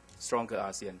ASEAN, stronger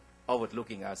ASEAN,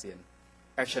 outward-looking ASEAN,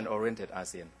 action-oriented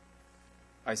ASEAN.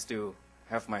 I still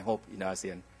have my hope in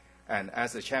ASEAN. And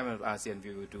as the chairman of ASEAN,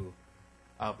 we will do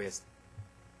our best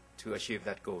to achieve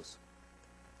that goals.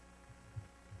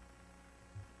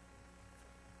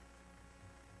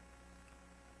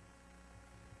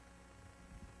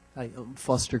 Hi, I'm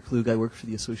Foster Klug. I work for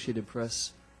the Associated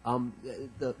Press.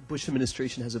 The Bush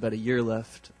administration has about a year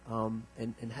left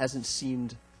and hasn't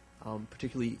seemed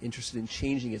particularly interested in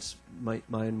changing its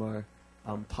Myanmar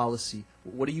policy.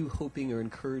 What are you hoping or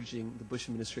encouraging the Bush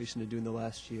administration to do in the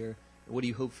last year? And what do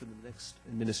you hope for the next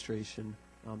administration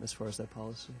as far as that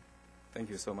policy? Thank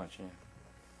you so much.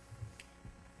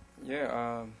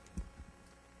 I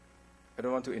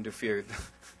don't want to interfere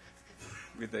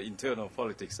with the internal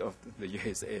politics of the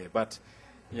USA, but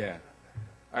yeah,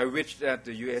 I wish that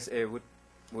the USA would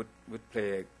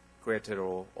play a greater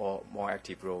role or more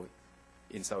active role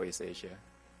in Southeast Asia.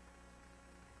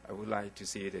 I would like to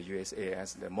see the USA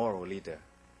as the moral leader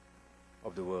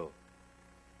of the world,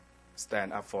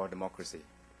 stand up for democracy.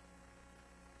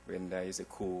 When there is a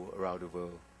coup around the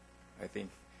world, I think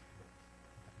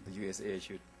the USA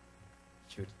should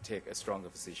take a stronger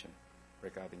position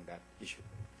regarding that issue.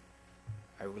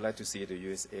 I would like to see the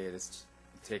USA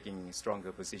taking a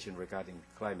stronger position regarding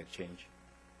climate change.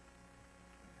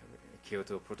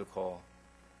 Kyoto Protocol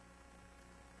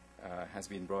has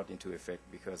been brought into effect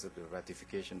because of the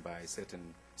ratification by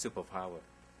certain superpower,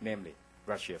 namely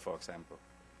Russia, for example.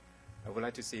 I would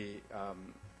like to see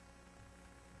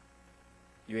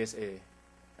USA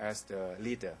as the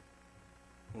leader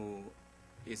who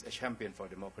is a champion for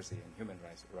democracy and human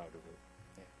rights around the world.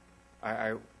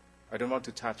 Yeah. I don't want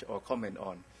to touch or comment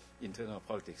on internal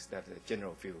politics. That's a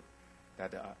general view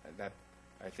that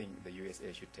I think the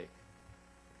USA should take.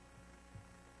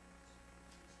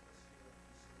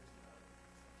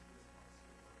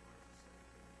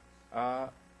 I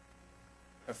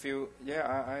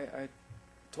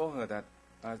told her that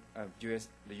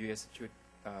the US should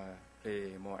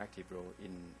play a more active role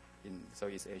in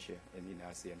Southeast Asia and in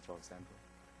ASEAN, for example.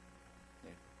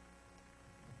 Yeah.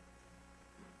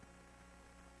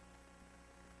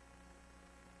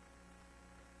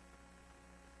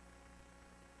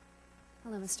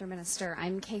 Hello, Mr. Minister.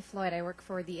 I'm Kay Floyd. I work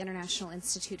for the International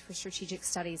Institute for Strategic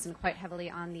Studies and quite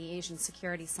heavily on the Asian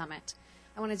Security Summit.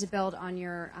 I wanted to build on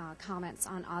your comments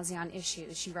on ASEAN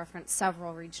issues. You referenced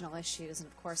several regional issues and,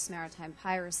 of course, maritime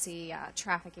piracy,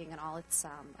 trafficking, and all its,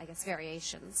 I guess,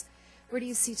 variations. Where do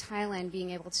you see Thailand being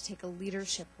able to take a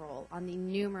leadership role on the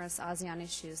numerous ASEAN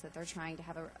issues that they're trying to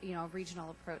have a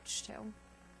regional approach to?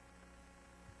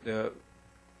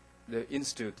 The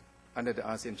institute under the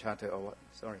ASEAN Charter, or what?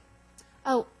 Sorry.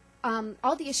 Oh,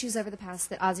 all the issues over the past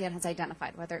that ASEAN has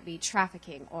identified, whether it be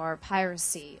trafficking or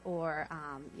piracy or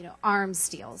arms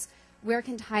deals, where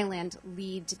can Thailand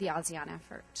lead the ASEAN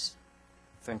effort?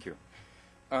 Thank you.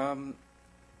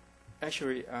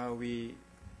 Actually, we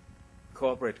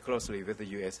cooperate closely with the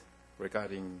U.S.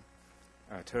 regarding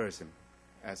terrorism,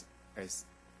 as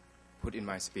put in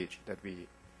my speech that we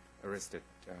arrested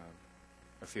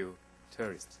a few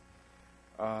terrorists.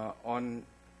 On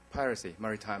piracy,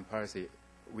 maritime piracy,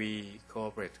 we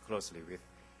cooperate closely with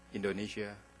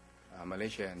Indonesia,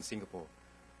 Malaysia, and Singapore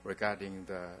regarding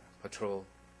the patrol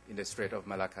in the Strait of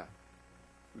Malacca.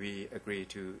 We agree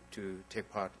to take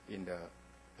part in the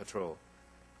patrol,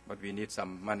 but we need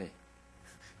some money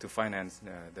to finance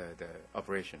the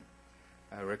operation.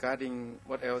 Regarding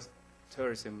what else,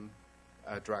 terrorism,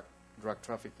 drug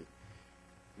trafficking,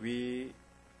 the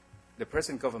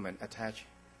present government attach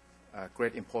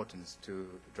great importance to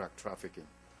drug trafficking.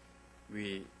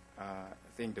 We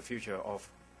think the future of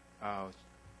our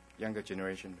younger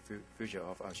generation, future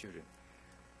of our children,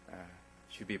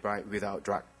 should be bright without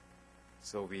drug.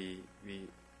 So we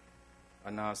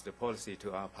announced the policy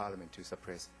to our parliament to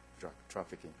suppress drug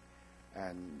trafficking.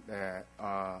 And there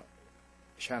are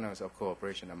channels of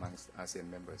cooperation amongst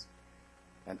ASEAN members.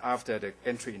 And after the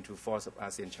entry into force of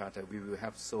ASEAN Charter, we will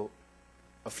have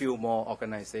a few more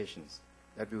organizations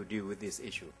that will deal with this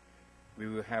issue. We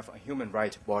will have a human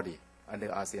rights body under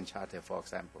ASEAN Charter, for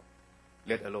example,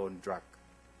 let alone drug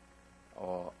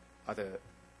or other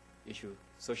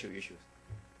social issues.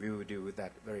 We will deal with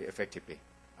that very effectively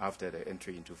after the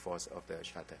entry into force of the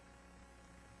Charter.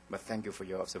 But thank you for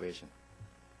your observation.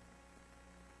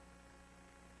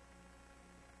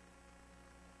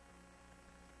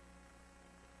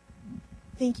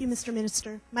 Thank you, Mr.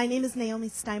 Minister. My name is Naomi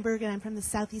Steinberg, and I'm from the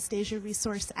Southeast Asia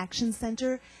Resource Action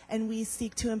Center, and we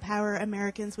seek to empower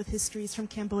Americans with histories from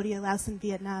Cambodia, Laos, and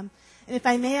Vietnam. And if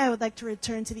I may, I would like to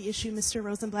return to the issue Mr.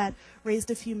 Rosenblatt raised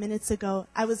a few minutes ago.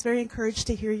 I was very encouraged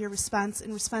to hear your response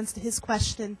in response to his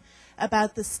question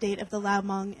about the state of the Lao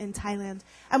Hmong in Thailand.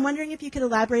 I'm wondering if you could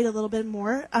elaborate a little bit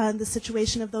more on the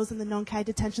situation of those in the Nong Khai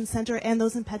Detention Center and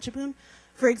those in Phetchabun.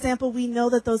 For example, we know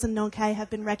that those in Nong Khai have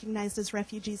been recognized as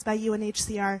refugees by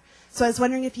UNHCR. So I was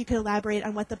wondering if you could elaborate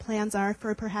on what the plans are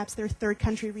for perhaps their third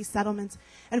country resettlement.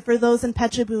 And for those in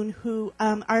Phetchabun who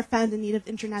are found in need of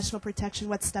international protection,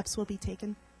 what steps will be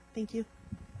taken? Thank you.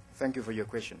 Thank you for your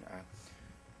question.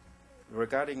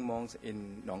 Regarding Hmongs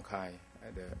in Nong Khai,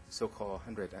 the so-called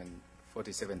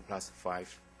 147 plus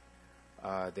 5,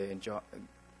 they enjoy,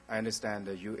 I understand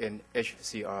the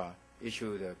UNHCR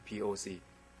issued the POC,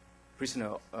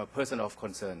 person of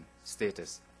concern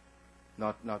status,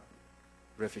 not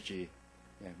refugee,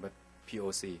 but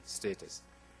POC status.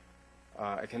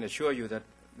 I can assure you that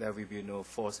there will be no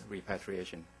forced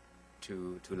repatriation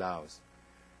to Laos.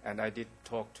 And I did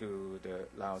talk to the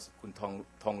Laos Kun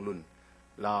Thong Lun,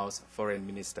 Laos foreign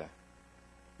minister,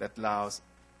 that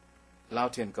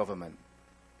Laotian government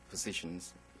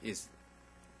positions is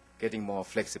getting more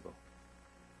flexible.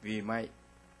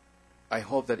 I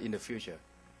hope that in the future,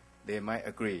 they might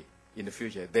agree in the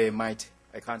future.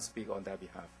 I can't speak on their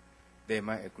behalf. They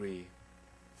might agree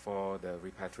for the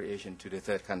repatriation to the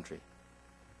third country,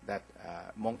 that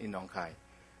Hmong in Nong Khai.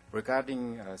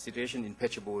 Regarding situation in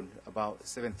Phetchabun, about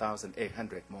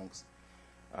 7,800 Hmongs.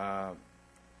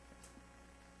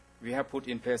 We have put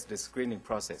in place the screening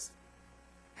process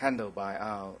handled by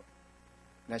our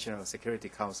National Security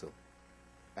Council,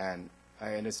 and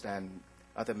I understand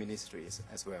other ministries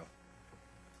as well.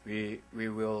 We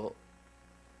will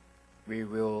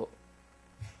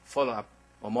follow up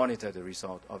or monitor the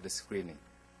result of the screening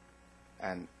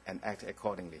and act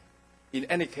accordingly. In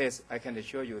any case, I can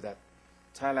assure you that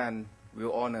Thailand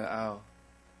will honor our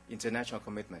international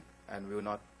commitment and will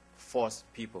not force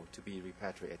people to be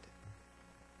repatriated.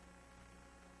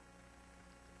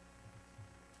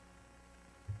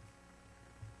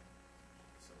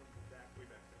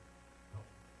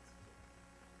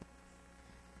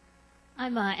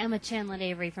 I'm Emma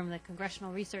Chandler-Avery from the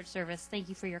Congressional Research Service. Thank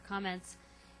you for your comments.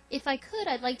 If I could,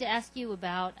 I'd like to ask you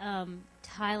about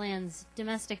Thailand's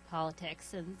domestic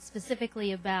politics, and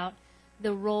specifically about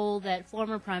the role that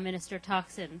former Prime Minister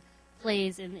Thaksin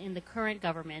plays in the current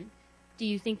government. Do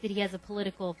you think that he has a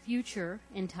political future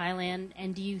in Thailand?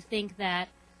 And do you think that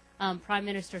Prime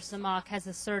Minister Samak has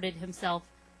asserted himself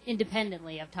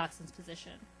independently of Thaksin's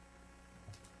position?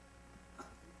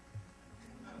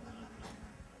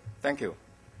 Thank you.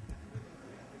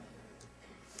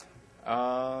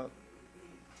 Dr.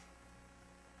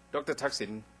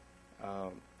 Thaksin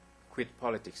quit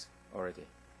politics already.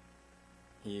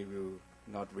 He will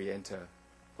not re-enter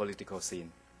political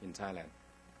scene in Thailand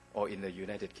or in the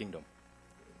United Kingdom,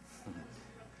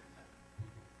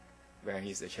 where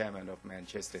he's the chairman of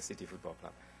Manchester City Football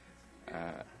Club.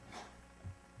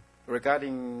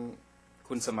 Regarding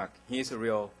Kun Samak, he is a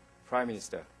real prime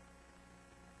minister,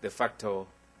 de facto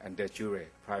and de jure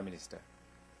prime minister.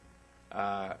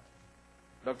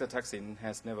 Dr. Thaksin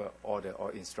has never ordered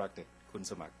or instructed Kun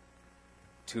Samak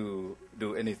to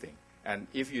do anything. And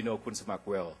if you know Kun Samak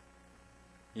well,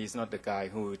 he's not the guy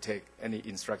who will take any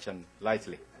instruction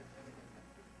lightly.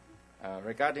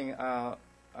 Regarding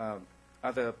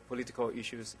other political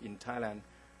issues in Thailand,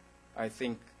 I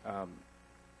think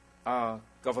our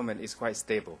government is quite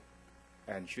stable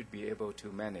and should be able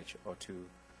to manage or to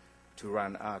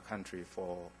run our country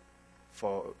for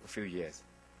a few years.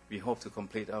 We hope to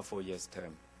complete our 4 years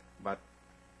term, but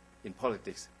in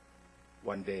politics,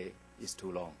 1 day is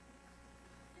too long.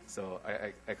 So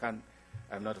I can't,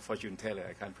 I'm not a fortune teller,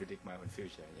 I can't predict my own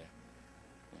future, yeah.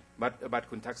 But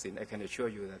Kun Thaksin, I can assure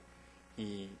you that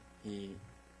he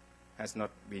has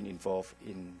not been involved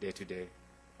in day-to-day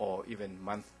or even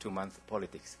month-to-month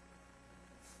politics.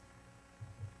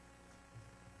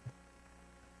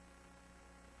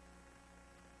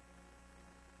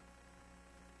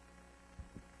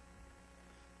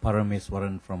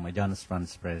 Parameswaran from Ajans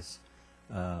France Press.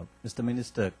 Mr.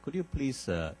 Minister, could you please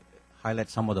highlight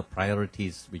some of the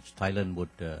priorities which Thailand would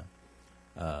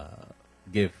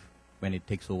give when it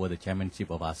takes over the chairmanship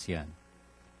of ASEAN,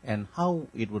 and how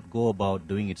it would go about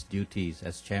doing its duties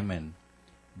as chairman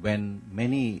when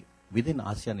many within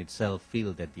ASEAN itself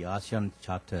feel that the ASEAN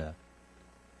Charter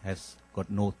has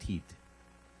got no teeth.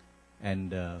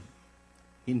 And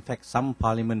in fact, some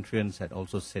parliamentarians had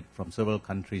also said from several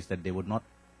countries that they would not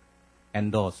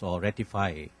endorse or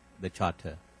ratify the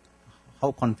Charter.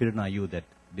 How confident are you that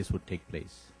this would take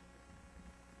place?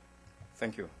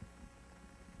 Thank you.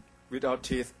 Without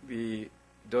teeth, we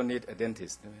don't need a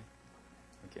dentist.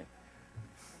 Okay.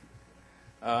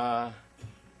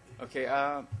 Okay.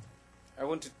 I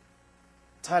want to.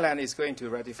 Thailand is going to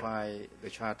ratify the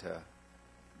Charter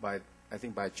by, I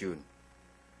think, by June,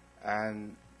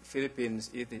 and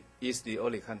Philippines is the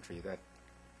only country that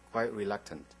quite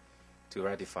reluctant to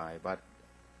ratify. But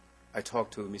I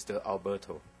talked to Mr.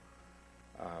 Alberto,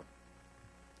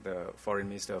 the Foreign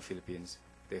Minister of Philippines.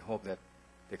 They hope that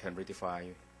they can ratify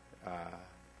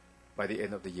by the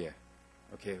end of the year.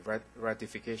 Okay,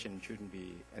 ratification shouldn't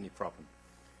be any problem.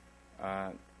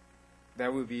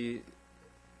 There will be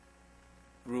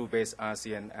rule-based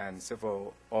ASEAN and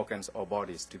several organs or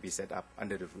bodies to be set up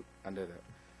under the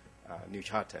new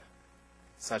charter,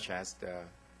 such as the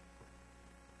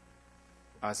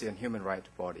ASEAN Human Rights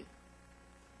Body,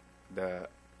 the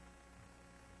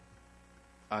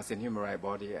ASEAN Human Rights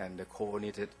Body, and the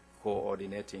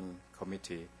coordinating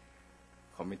committee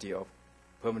of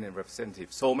permanent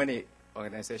representatives. So many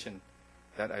organizations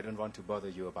that I don't want to bother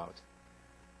you about.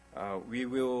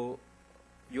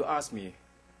 You asked me,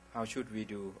 how should we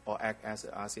do or act as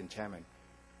an ASEAN chairman?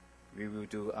 We will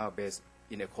do our best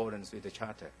in accordance with the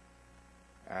charter,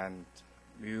 and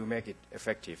we will make it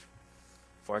effective.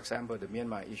 For example, the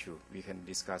Myanmar issue, we can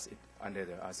discuss it under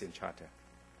the ASEAN Charter.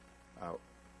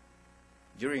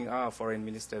 During our foreign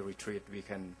minister retreat, we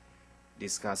can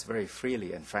discuss very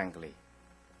freely and frankly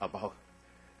about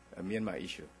a Myanmar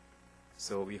issue.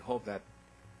 So we hope that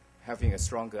having a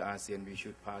stronger ASEAN, we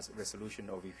should pass a resolution,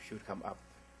 or we should come up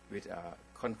with a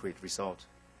concrete result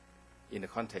in the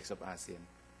context of ASEAN.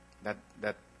 That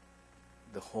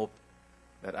the hope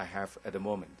that I have at the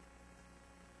moment.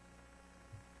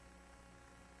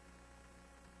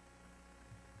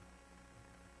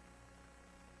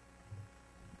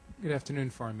 Good afternoon,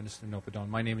 Foreign Minister Noppadon.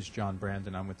 My name is John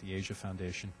Brandon. I'm with the Asia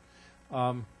Foundation.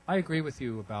 I agree with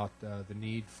you about the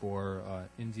need for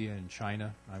India and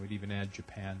China. I would even add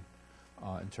Japan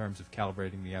in terms of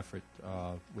calibrating the effort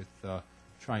with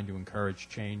trying to encourage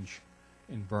change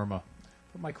in Burma.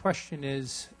 But my question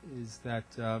is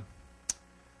that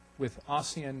with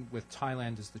ASEAN, with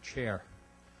Thailand as the chair,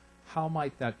 how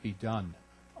might that be done?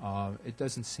 It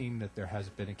doesn't seem that there has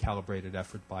been a calibrated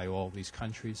effort by all these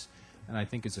countries. And I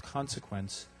think as a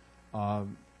consequence,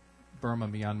 Burma,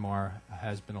 Myanmar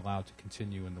has been allowed to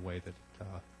continue in the way that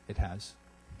it has.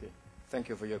 Okay. Thank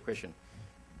you for your question.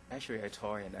 Actually, I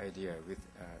toyed an idea with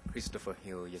Christopher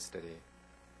Hill yesterday,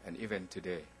 and even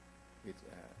today with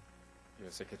your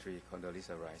Secretary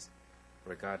Condoleezza Rice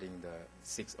regarding the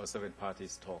 6 or 7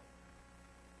 parties talk.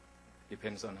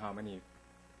 Depends on how many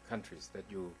countries that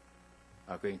you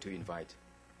are going to invite.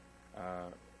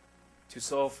 To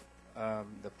solve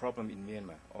the problem in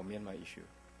Myanmar or Myanmar issue,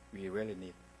 we really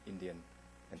need Indian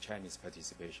and Chinese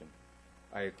participation.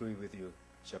 I agree with you,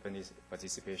 Japanese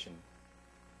participation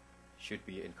should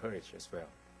be encouraged as well.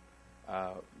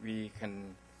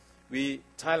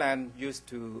 Thailand used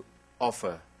to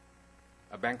offer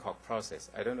a Bangkok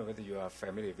process. I don't know whether you are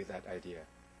familiar with that idea.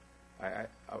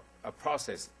 A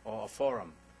process or a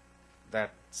forum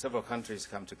that several countries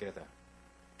come together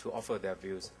to offer their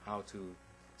views how to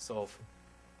solve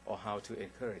or how to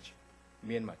encourage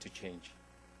Myanmar to change.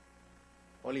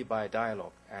 Only by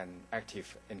dialogue and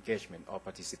active engagement or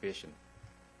participation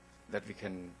that we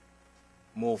can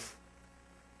move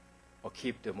or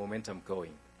keep the momentum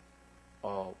going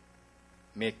or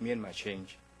make Myanmar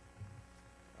change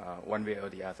one way or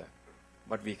the other.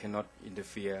 But we cannot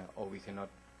interfere, or we cannot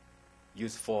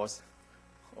use force,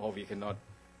 or we cannot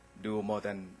do more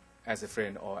than as a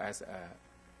friend or as a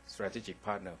strategic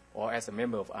partner or as a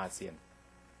member of ASEAN.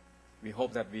 We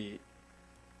hope that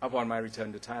upon my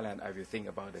return to Thailand, I will think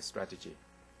about the strategy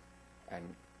and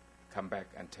come back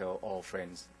and tell all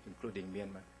friends, including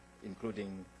Myanmar,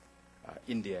 including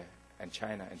India and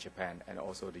China and Japan and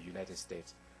also the United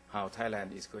States, how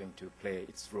Thailand is going to play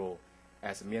its role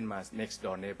as Myanmar's next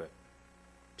door neighbor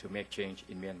to make change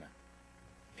in Myanmar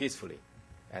peacefully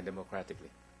and democratically.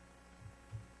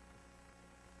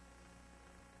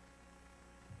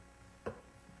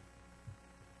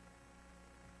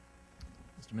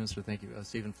 Mr. Minister, thank you.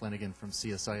 Stephen Flanagan from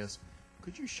CSIS.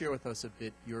 Could you share with us a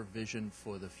bit your vision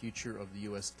for the future of the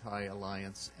U.S.-Thai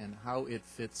alliance and how it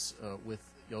fits with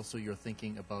also your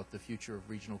thinking about the future of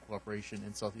regional cooperation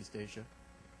in Southeast Asia?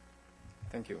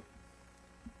 Thank you.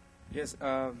 Yes,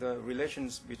 the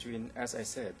relations between, as I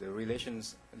said, the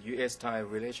relations,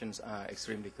 U.S.-Thai relations are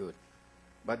extremely good,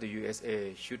 but the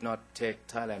USA should not take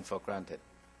Thailand for granted.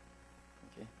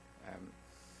 Okay?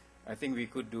 I think we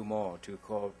could do more to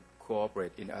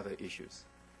cooperate in other issues.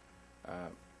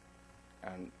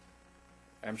 And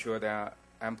I'm sure there are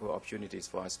ample opportunities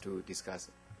for us to discuss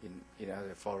in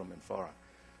other forum and fora.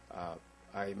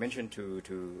 I mentioned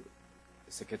to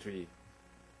Secretary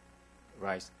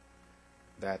Rice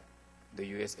that the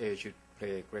USA should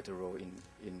play a greater role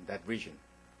in that region,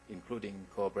 including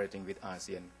cooperating with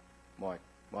ASEAN more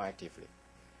actively.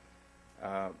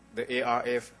 The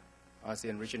ARF,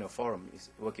 ASEAN Regional Forum, is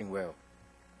working well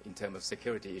in terms of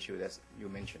security issues, as you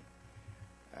mentioned.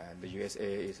 And the USA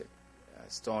is a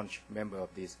staunch member of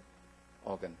this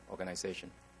organization.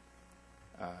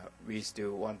 We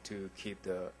still want to keep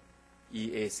the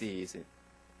EAC, is it?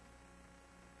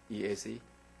 EAC?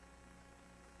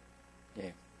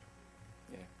 Yeah.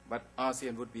 Yeah. But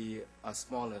ASEAN would be a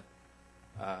smaller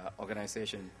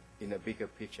organization in a bigger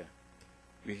picture.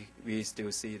 We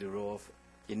still see the role of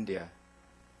India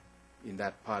in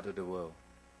that part of the world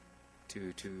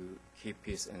to keep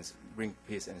peace and bring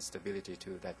peace and stability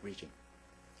to that region.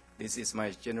 This is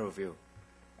my general view.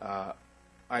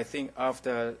 I think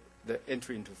after the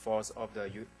entry into force of the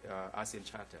ASEAN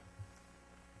Charter,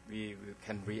 we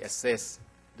can reassess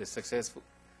the success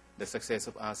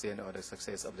of ASEAN or the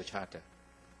success of the Charter,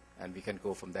 and we can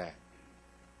go from there.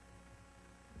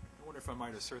 I wonder if I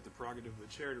might assert the prerogative of the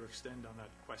chair to extend on that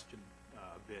question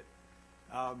a bit.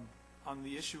 On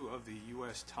the issue of the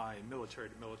U.S.-Thai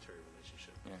military-to-military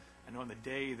relationship, Yeah. I know on the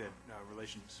day that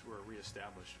relations were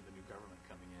reestablished with the new government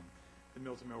coming in, the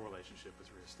mill-to-mill relationship was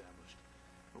reestablished.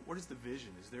 But what is the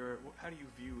vision? How do you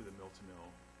view the mill-to-mill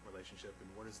relationship, and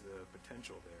what is the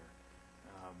potential there?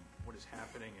 What is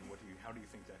happening, and how do you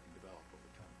think that can develop over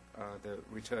time? The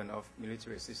return of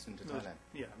military assistance to Thailand.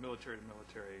 Yeah,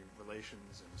 military-to-military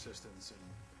relations and assistance and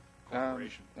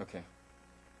cooperation. Okay.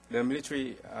 The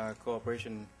military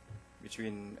cooperation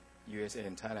between USA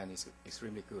and Thailand is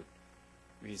extremely good.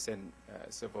 We send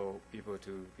several people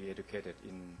to be educated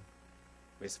in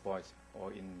West Point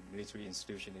or in military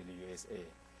institution in the USA.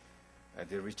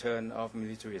 The return of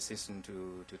military assistance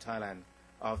to Thailand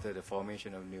after the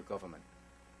formation of new government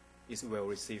is well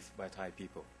received by Thai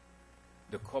people.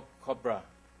 The Cobra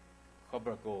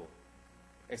Goal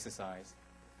exercise,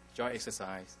 joint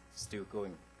exercise, still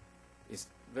going. It's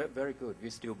very good. We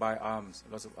still buy arms,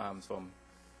 lots of arms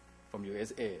from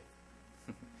USA.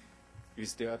 We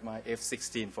still admire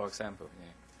F-16, for example.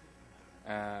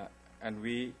 Yeah.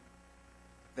 And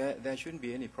there shouldn't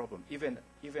be any problem. Even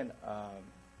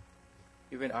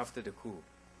after the coup,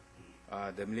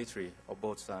 the military of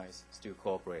both sides still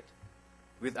cooperate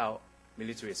without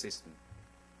military assistance.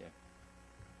 Yeah.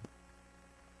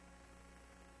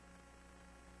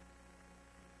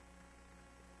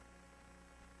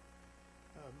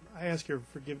 I ask your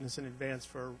forgiveness in advance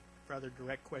for a rather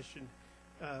direct question.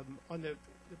 On the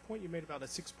point you made about a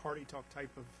six-party talk type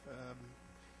of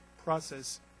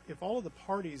process, if all of the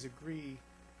parties agree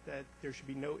that there should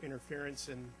be no interference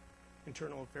in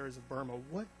internal affairs of Burma,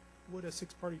 what would a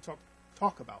six-party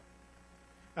talk about?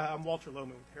 I'm Walter Lohman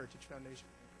with Heritage Foundation.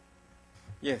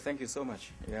 Yeah, thank you so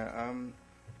much. Yeah,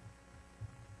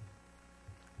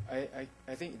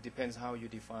 I think it depends how you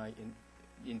define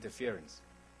interference.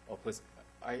 Or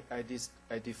I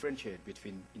differentiate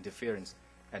between interference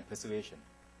and persuasion.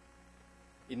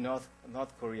 In North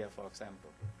Korea, for example,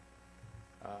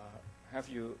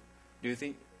 do you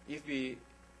think if we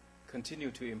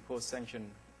continue to impose sanctions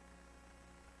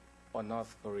on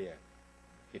North Korea,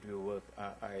 it will work?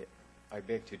 I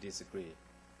beg to disagree.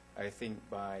 I think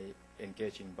by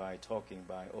engaging, by talking,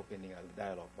 by opening a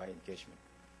dialogue, by engagement,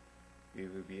 we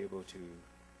will be able to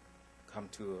come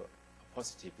to a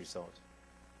positive result.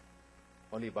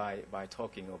 Only by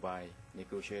talking or by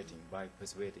negotiating, by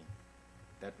persuading,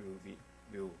 that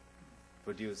will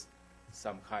produce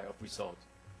some kind of result.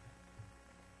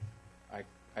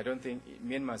 I don't think in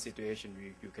Myanmar situation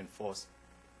you can force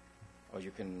or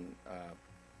you can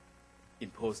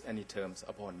impose any terms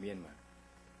upon Myanmar.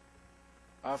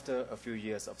 After a few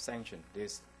years of sanction,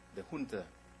 the junta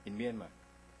in Myanmar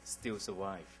still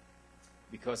survive.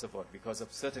 Because of what? Because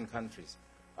of certain countries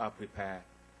are prepared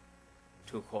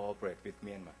to cooperate with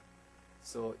Myanmar.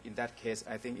 So in that case,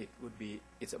 I think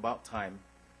it's about time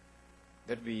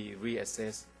that we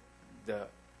reassess the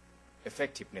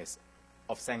effectiveness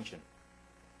of sanction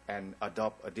and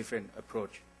adopt a different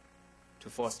approach to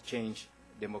force change,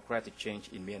 democratic change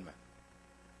in Myanmar.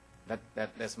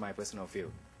 That's my personal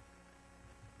view.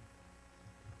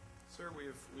 Sir,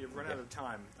 we have run out of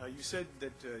time. You said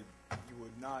that you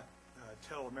would not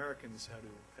tell Americans how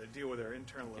to deal with their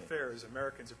internal affairs.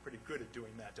 Americans are pretty good at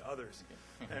doing that to others.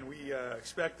 And we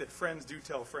expect that friends do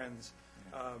tell friends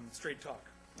straight talk.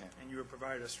 And you have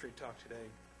provided us straight talk today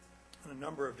on a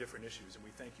number of different issues, and we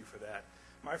thank you for that.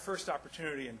 My first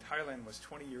opportunity in Thailand was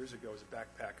 20 years ago as a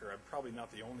backpacker. I'm probably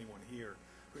not the only one here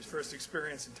whose first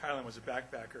experience in Thailand was a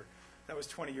backpacker. That was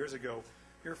 20 years ago.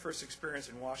 Your first experience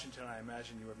in Washington, I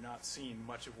imagine you have not seen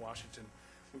much of Washington.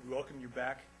 We welcome you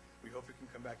back. We hope you can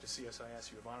come back to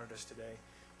CSIS. You have honored us today.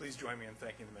 Please join me in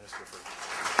thanking the Minister for